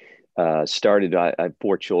 We started, I have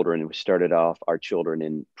 4 children. We started off our children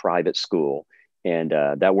in private school, and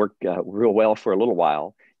that worked real well for a little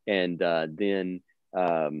while. And then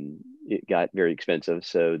it got very expensive.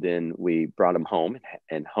 So then we brought them home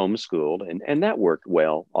and homeschooled, and that worked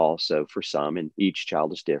well also for some, and each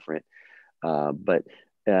child is different. But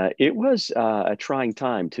it was a trying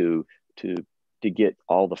time to get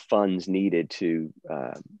all the funds needed to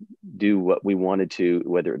do what we wanted to,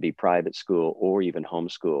 whether it be private school or even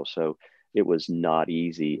homeschool. So it was not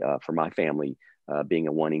easy for my family, being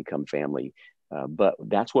a one-income family. But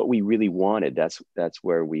that's what we really wanted. That's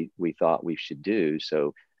where we thought we should do.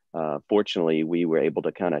 So fortunately, we were able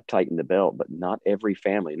to kind of tighten the belt, but not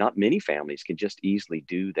many families can just easily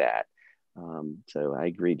do that. So I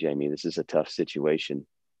agree, Jamie, this is a tough situation.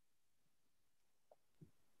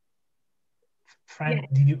 Fran,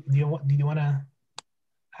 did you want to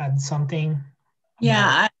add something?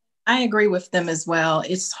 Yeah, I agree with them as well.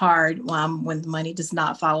 It's hard when the money does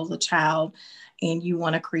not follow the child. and you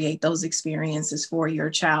want to create those experiences for your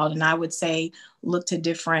child. And I would say, look to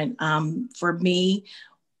different, for me,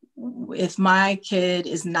 if my kid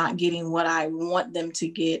is not getting what I want them to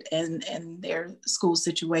get in their school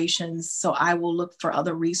situations, so I will look for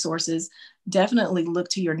other resources. Definitely look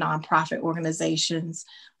to your nonprofit organizations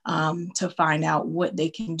to find out what they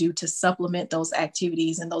can do to supplement those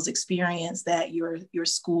activities and those experiences that your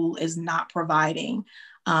school is not providing.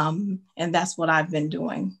 And that's what I've been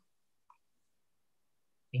doing.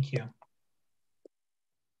 Thank you.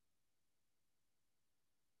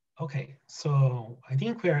 Okay, so I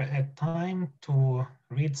think we're at time to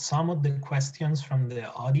read some of the questions from the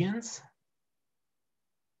audience.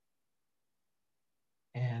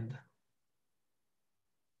 And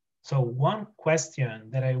so one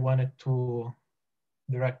question that I wanted to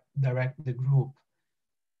direct the group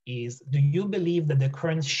is, do you believe that the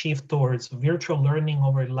current shift towards virtual learning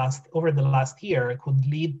over the last year could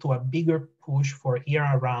lead to a bigger push for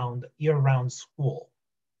year-round school?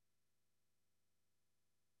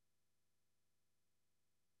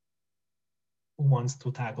 Who wants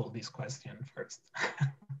to tackle this question first?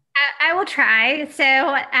 I will try.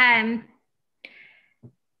 So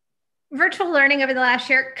virtual learning over the last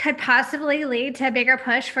year could possibly lead to a bigger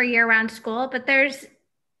push for year-round school, but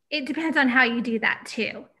it depends on how you do that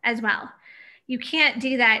too, as well. You can't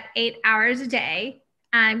do that 8 hours a day.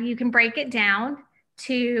 You can break it down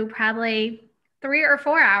to probably 3 or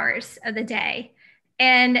 4 hours of the day.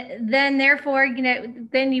 And then therefore,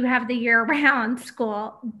 then you have the year-round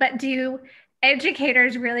school. But do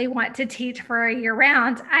educators really want to teach for a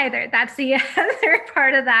year-round either? That's the other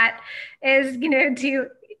part of that is, do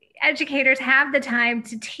educators have the time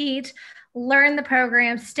to teach, learn the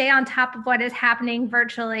program, stay on top of what is happening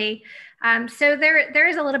virtually? So there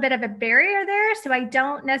is a little bit of a barrier there. So I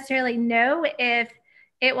don't necessarily know if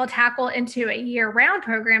it will tackle into a year-round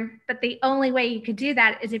program, but the only way you could do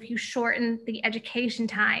that is if you shorten the education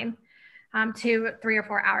time to 3 or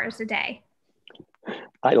 4 hours a day.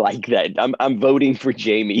 I like that. I'm voting for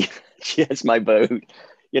Jamie. She has my vote.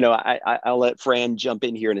 I'll let Fran jump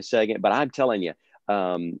in here in a second, but I'm telling you,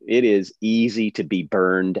 it is easy to be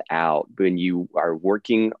burned out when you are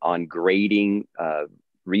working on grading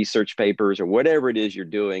research papers or whatever it is you're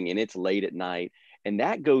doing, and it's late at night. And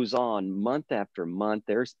that goes on month after month.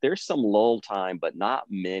 There's some lull time, but not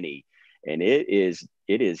many. And it is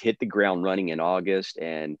hit the ground running in August,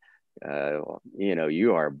 and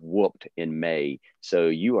you are whooped in May. So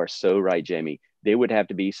you are so right, Jamie. There would have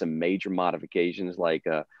to be some major modifications, like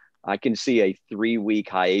I can see a 3-week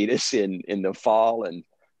hiatus in the fall and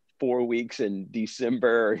 4 weeks in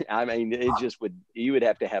December. I mean, you would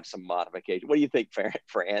have to have some modification. What do you think,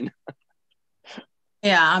 Fran?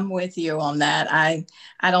 Yeah, I'm with you on that. I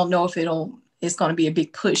don't know if it's going to be a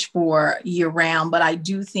big push for year round, but I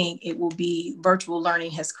do think virtual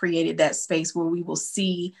learning has created that space where we will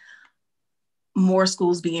see more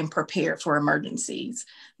schools being prepared for emergencies.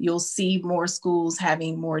 You'll see more schools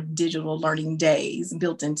having more digital learning days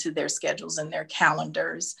built into their schedules and their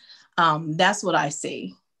calendars. That's what I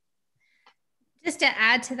see. Just to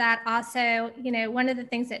add to that also, one of the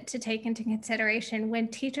things to take into consideration when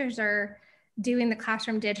teachers are doing the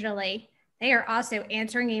classroom digitally, they are also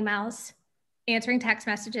answering emails, answering text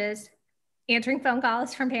messages, answering phone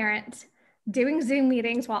calls from parents, doing Zoom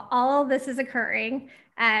meetings while all of this is occurring.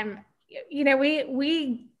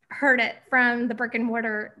 We heard it from the brick and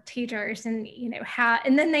mortar teachers, and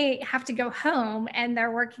and then they have to go home and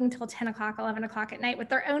they're working till 10 o'clock, 11 o'clock at night with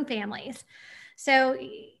their own families. So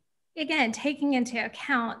again, taking into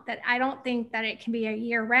account that I don't think that it can be a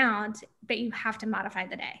year round, but you have to modify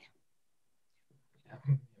the day.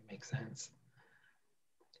 Yeah, makes sense.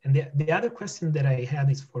 And the other question that I had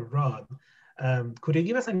is for Rod. Could you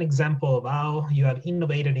give us an example of how you have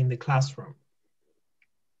innovated in the classroom?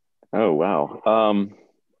 Oh, wow.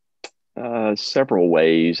 Several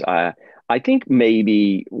ways. I think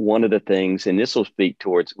maybe one of the things, and this will speak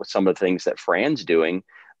towards some of the things that Fran's doing,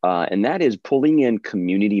 and that is pulling in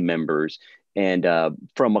community members and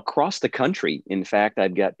from across the country. In fact,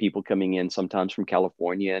 I've got people coming in sometimes from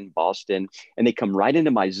California and Boston, and they come right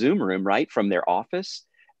into my Zoom room, right from their office,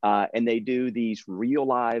 and they do these real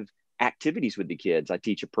live activities with the kids. I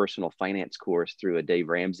teach a personal finance course through a Dave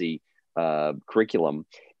Ramsey curriculum.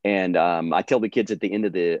 And I tell the kids at the end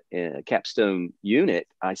of the capstone unit,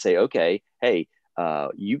 I say, okay, hey,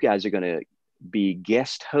 you guys are going to be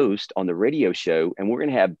guest host on the radio show, and we're going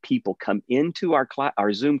to have people come into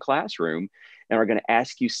our Zoom classroom and are going to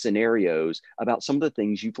ask you scenarios about some of the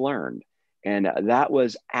things you've learned. And that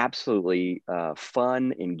was absolutely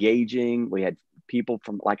fun, engaging. We had people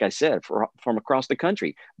from, like I said, from across the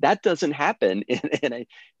country. That doesn't happen in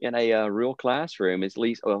a real classroom, at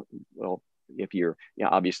least. Well, if you're,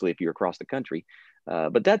 obviously if you're across the country,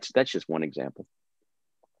 but that's just one example.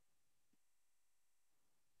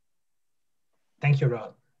 Thank you,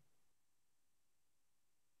 Rod.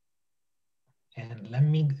 And let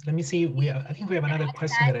me see. I think we have another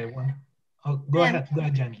question that I want. Oh, go ahead,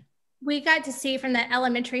 Jenny. We got to see from the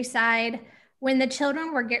elementary side when the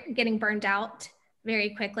children were getting burned out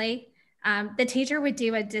very quickly. The teacher would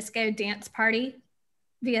do a disco dance party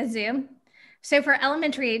via Zoom. So for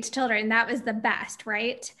elementary age children, that was the best,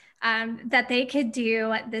 right? That they could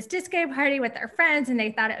do this disco party with their friends and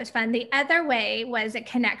they thought it was fun. The other way was a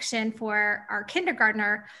connection for our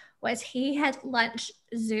kindergartner was he had lunch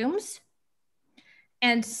Zooms.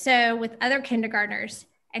 And so with other kindergartners,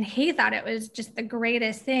 and he thought it was just the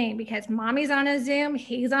greatest thing because mommy's on a Zoom,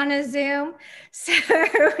 he's on a Zoom. So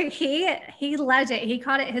he loved it. He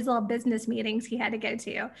called it his little business meetings he had to go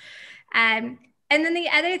to. And then the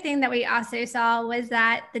other thing that we also saw was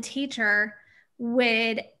that the teacher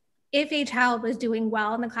would, if a child was doing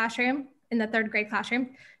well in the classroom, in the third grade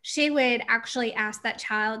classroom, she would actually ask that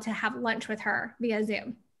child to have lunch with her via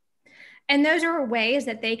Zoom. And those are ways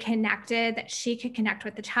that they connected, that she could connect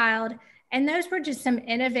with the child. And those were just some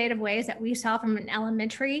innovative ways that we saw from an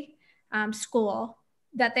elementary school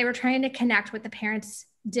that they were trying to connect with the parents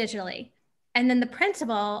digitally. And then the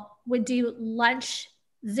principal would do lunch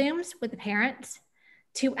Zooms with the parents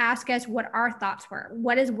to ask us what our thoughts were.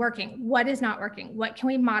 What is working? What is not working? What can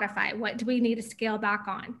we modify? What do we need to scale back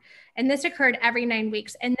on? And this occurred every 9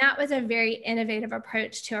 weeks. And that was a very innovative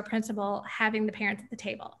approach to a principal having the parents at the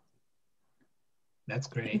table. That's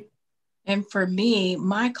great. And for me,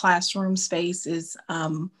 my classroom space is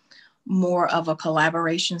more of a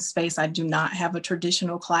collaboration space. I do not have a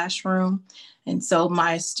traditional classroom. And so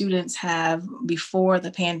my students have, before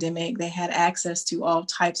the pandemic, they had access to all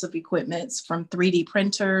types of equipments from 3D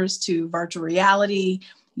printers to virtual reality,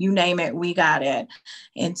 you name it, we got it.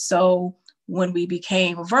 And so when we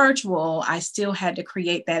became virtual, I still had to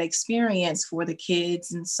create that experience for the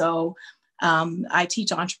kids. And so I teach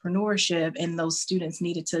entrepreneurship, and those students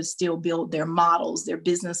needed to still build their models, their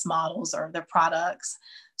business models or their products.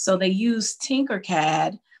 So they use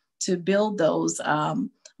Tinkercad to build those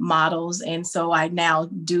models. And so I now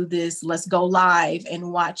do this, let's go live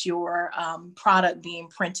and watch your product being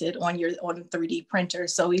printed on a 3D printer.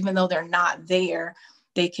 So even though they're not there,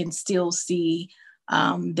 they can still see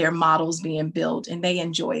their models being built, and they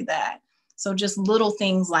enjoy that. So just little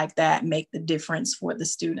things like that make the difference for the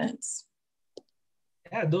students.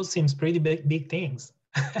 Yeah, those seems pretty big things.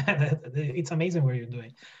 It's amazing what you're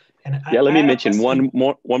doing. And let me mention one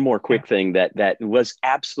more quick thing that was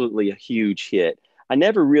absolutely a huge hit. I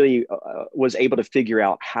never really was able to figure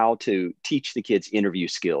out how to teach the kids interview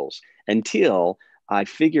skills until I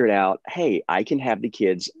figured out, hey, I can have the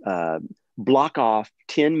kids block off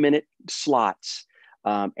 10-minute slots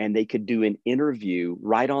and they could do an interview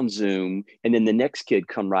right on Zoom, and then the next kid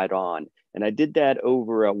come right on. And I did that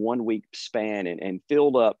over a 1-week span and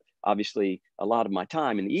filled up, obviously, a lot of my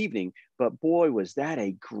time in the evening. But boy, was that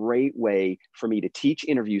a great way for me to teach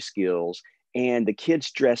interview skills. And the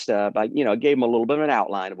kids dressed up. I gave them a little bit of an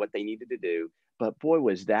outline of what they needed to do. But boy,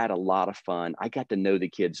 was that a lot of fun. I got to know the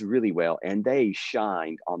kids really well, and they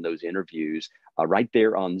shined on those interviews right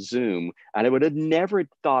there on Zoom. And I would have never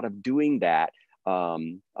thought of doing that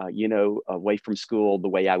away from school the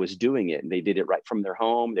way I was doing it. And they did it right from their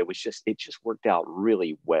home. It just worked out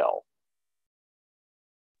really well.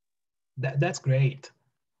 That's great.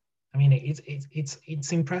 I mean,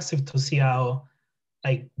 it's impressive to see how,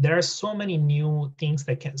 like, there are so many new things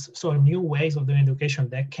new ways of doing education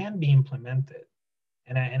that can be implemented.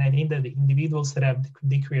 And I think that the individuals that have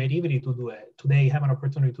the creativity to do it today have an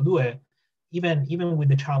opportunity to do it, even with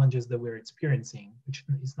the challenges that we're experiencing, which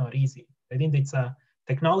is not easy. I think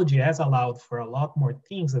technology has allowed for a lot more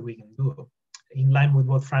things that we can do, in line with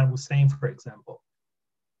what Fran was saying, for example.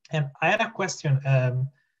 And I had a question. I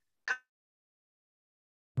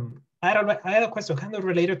had a question kind of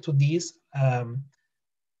related to this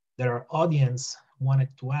that our audience wanted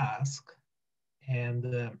to ask. And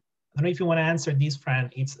I don't know if you want to answer this, Fran.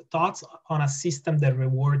 It's thoughts on a system that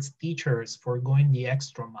rewards teachers for going the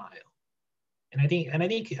extra mile. And I think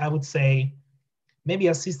I would say maybe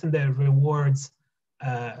a system that rewards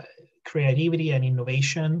creativity and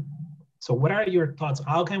innovation. So what are your thoughts?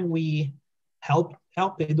 How can we help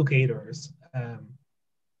educators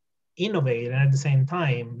innovate and at the same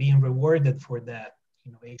time being rewarded for that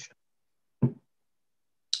innovation?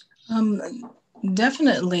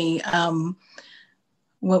 Definitely.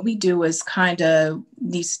 What we do is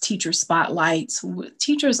these teacher spotlights.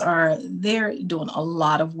 Teachers they're doing a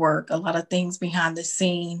lot of work, a lot of things behind the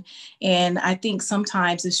scene. And I think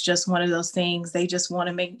sometimes it's just one of those things they just want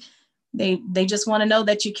to make, they just want to know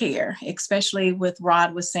that you care, especially with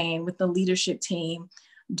Rod was saying with the leadership team.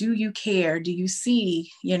 Do you care? Do you see,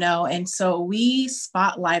 And so we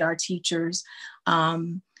spotlight our teachers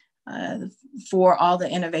for all the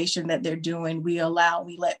innovation that they're doing. We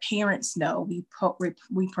let parents know,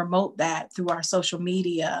 we promote that through our social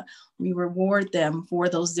media. We reward them for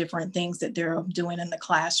those different things that they're doing in the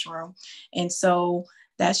classroom. And so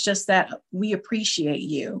that's just that we appreciate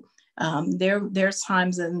you. There's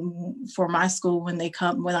times for my school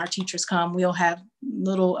when our teachers come, we'll have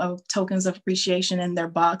little tokens of appreciation in their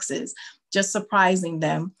boxes, just surprising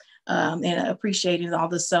them and appreciating all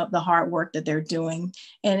the hard work that they're doing.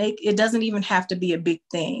 And it doesn't even have to be a big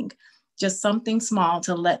thing, just something small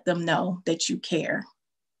to let them know that you care.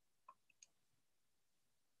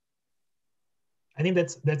 I think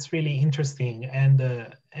that's really interesting, and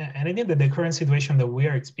I think that the current situation that we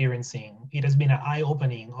are experiencing, it has been an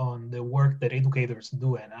eye-opening on the work that educators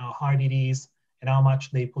do and how hard it is and how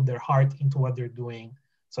much they put their heart into what they're doing.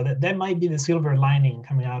 So that might be the silver lining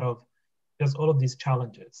coming out of just all of these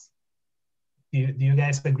challenges. Do you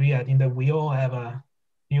guys agree? I think that we all have a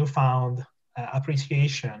newfound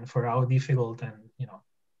appreciation for how difficult and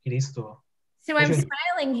it is to. So I'm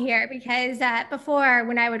smiling here because before,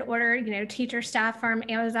 when I would order, teacher stuff from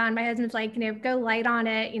Amazon, my husband's like, go light on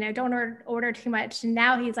it, don't order too much. And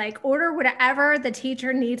now he's like, order whatever the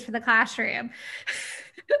teacher needs for the classroom.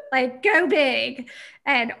 Like, go big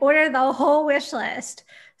and order the whole wish list.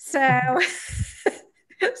 So,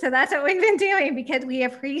 so that's what we've been doing because we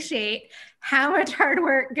appreciate how much hard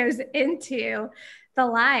work goes into the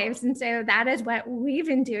lives. And so that is what we've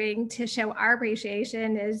been doing to show our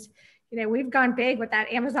appreciation is, we've gone big with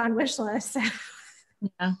that Amazon wish list. So.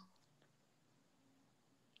 Yeah.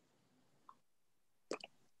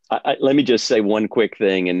 Let me just say one quick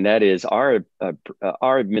thing, and that is our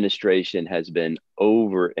administration has been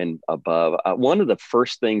over and above. One of the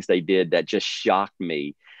first things they did that just shocked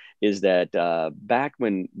me is that back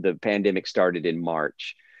when the pandemic started in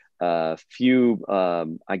March, a few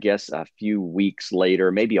weeks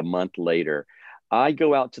later, maybe a month later, I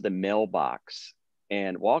go out to the mailbox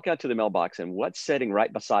and walk out to the mailbox, and what's sitting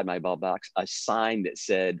right beside my mailbox? A sign that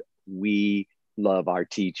said, "We love our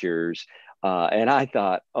teachers." And I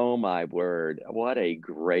thought, oh my word, what a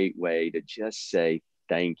great way to just say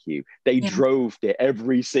thank you. They drove to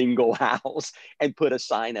every single house and put a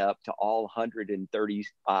sign up to all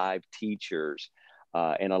 135 teachers.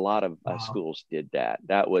 And a lot of schools did that.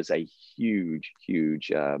 That was a huge,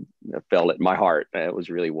 felt it in my heart. It was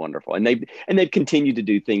really wonderful. And they've continued to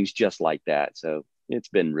do things just like that. So it's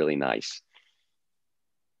been really nice.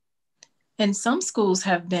 And some schools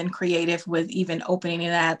have been creative with even opening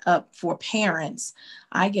that up for parents.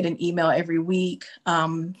 I get an email every week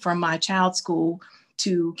from my child's school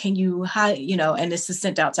and this is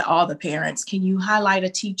sent out to all the parents. Can you highlight a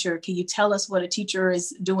teacher? Can you tell us what a teacher is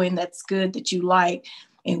doing that's good that you like?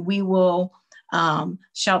 And we will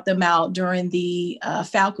shout them out during the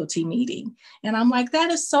faculty meeting. And I'm like, that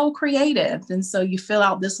is so creative. And so you fill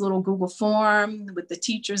out this little Google form with the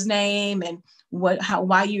teacher's name and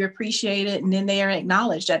why you appreciate it. And then they are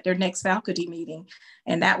acknowledged at their next faculty meeting.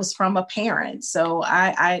 And that was from a parent. So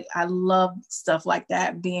I love stuff like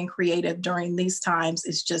that. Being creative during these times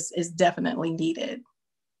is definitely needed.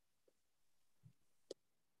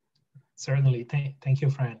 Certainly. Thank you,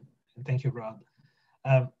 Fran. And thank you, Rod.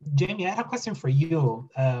 Jamie, I have a question for you.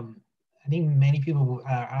 I think many people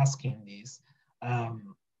are asking this.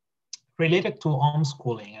 Related to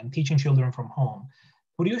homeschooling and teaching children from home,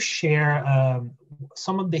 would you share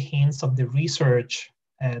some of the hints of the research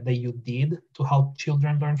that you did to help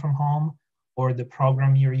children learn from home, or the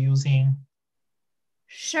program you're using?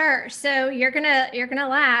 Sure. So you're gonna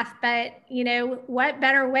laugh, but what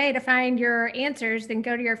better way to find your answers than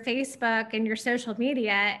go to your Facebook and your social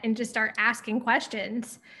media and just start asking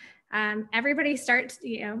questions. Everybody starts,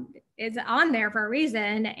 is on there for a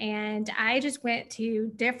reason. And I just went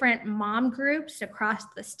to different mom groups across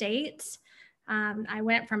the states. I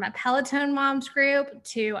went from a Peloton moms group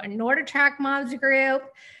to a NordicTrack moms group,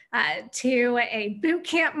 to a boot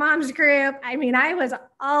camp moms group. I mean, I was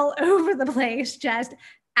all over the place just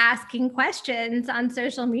asking questions on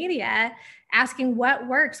social media, asking what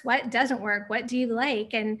works, what doesn't work, what do you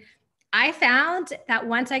like? And I found that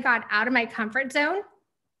once I got out of my comfort zone,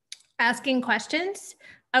 asking questions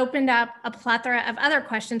opened up a plethora of other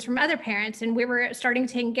questions from other parents. And we were starting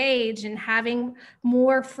to engage and having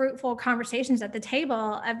more fruitful conversations at the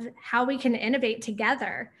table of how we can innovate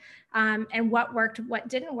together. and what worked, what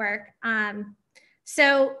didn't work.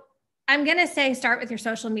 So I'm going to say start with your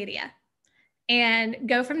social media and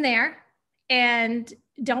go from there. And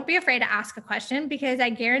don't be afraid to ask a question, because I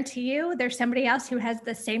guarantee you there's somebody else who has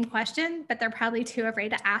the same question, but they're probably too afraid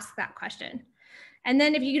to ask that question. And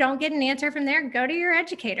then if you don't get an answer from there, go to your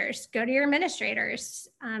educators, go to your administrators.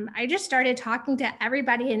 I just started talking to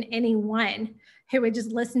everybody and anyone who would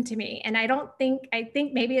just listen to me. And I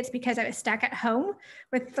think maybe it's because I was stuck at home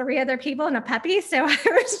with 3 other people and a puppy. So I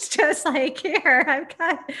was just like, here, I've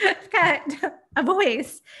got a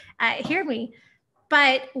voice, hear me.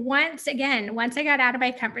 But once I got out of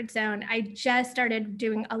my comfort zone, I just started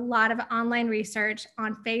doing a lot of online research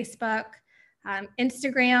on Facebook,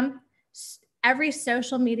 Instagram. Every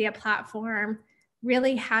social media platform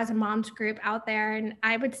really has a mom's group out there. And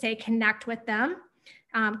I would say connect with them,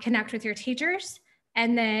 connect with your teachers.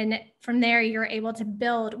 And then from there, you're able to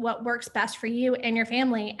build what works best for you and your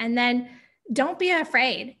family. And then don't be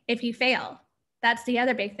afraid if you fail. That's the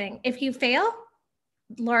other big thing. If you fail,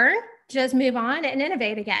 learn, just move on and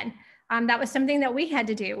innovate again. That was something that we had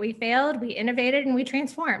to do. We failed, we innovated, and we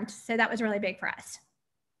transformed. So that was really big for us.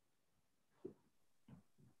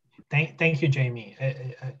 Thank you, Jamie.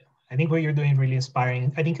 I think what you're doing is really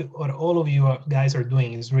inspiring. I think what all of you guys are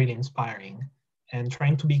doing is really inspiring, and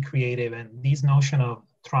trying to be creative. And this notion of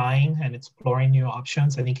trying and exploring new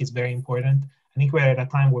options, I think is very important. I think we're at a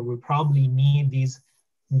time where we probably need this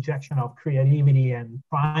injection of creativity and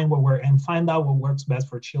trying and find out what works best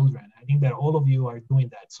for children. I think that all of you are doing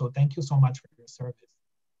that. So thank you so much for your service.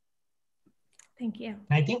 Thank you.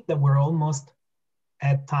 And I think that we're almost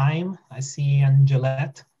at time. I see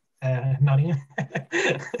Angelette nodding.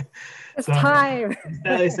 It's time.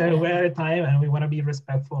 So we're at time, and we want to be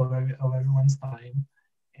respectful of everyone's time.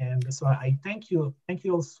 And so I thank you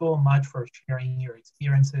all so much for sharing your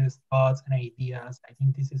experiences, thoughts, and ideas. I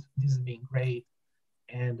think this has been great.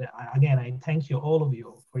 And again, I thank you, all of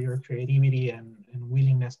you, for your creativity and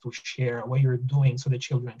willingness to share what you're doing so the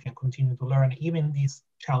children can continue to learn, even in this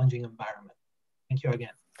challenging environment. Thank you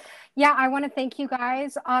again. Yeah, I want to thank you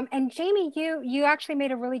guys. And Jamie, you actually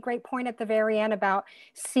made a really great point at the very end about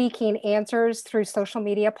seeking answers through social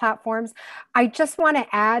media platforms. I just want to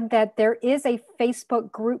add that there is a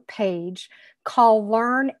Facebook group page called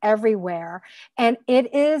Learn Everywhere. And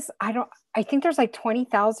it is, I think there's like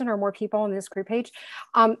 20,000 or more people on this group page,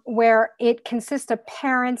 where it consists of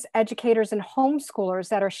parents, educators, and homeschoolers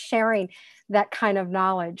that are sharing that kind of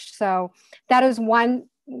knowledge. So that is one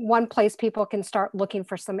place people can start looking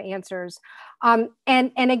for some answers. And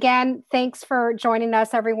again, thanks for joining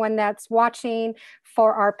us, everyone that's watching,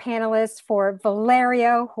 for our panelists, for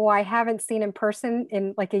Valerio, who I haven't seen in person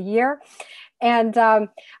in like a year. And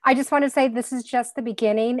I just want to say this is just the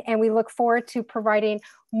beginning, and we look forward to providing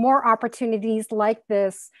more opportunities like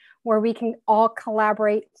this, where we can all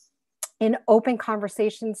collaborate in open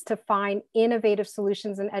conversations to find innovative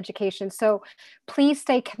solutions in education. So please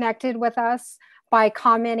stay connected with us by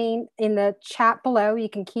commenting in the chat below. You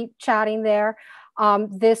can keep chatting there.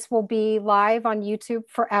 This will be live on YouTube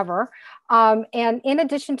forever. And in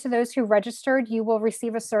addition to those who registered, you will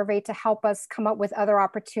receive a survey to help us come up with other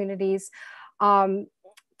opportunities to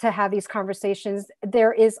have these conversations.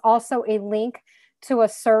 There is also a link to a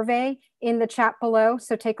survey in the chat below,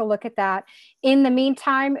 so take a look at that. In the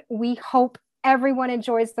meantime, we hope everyone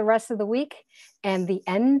enjoys the rest of the week and the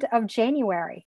end of January.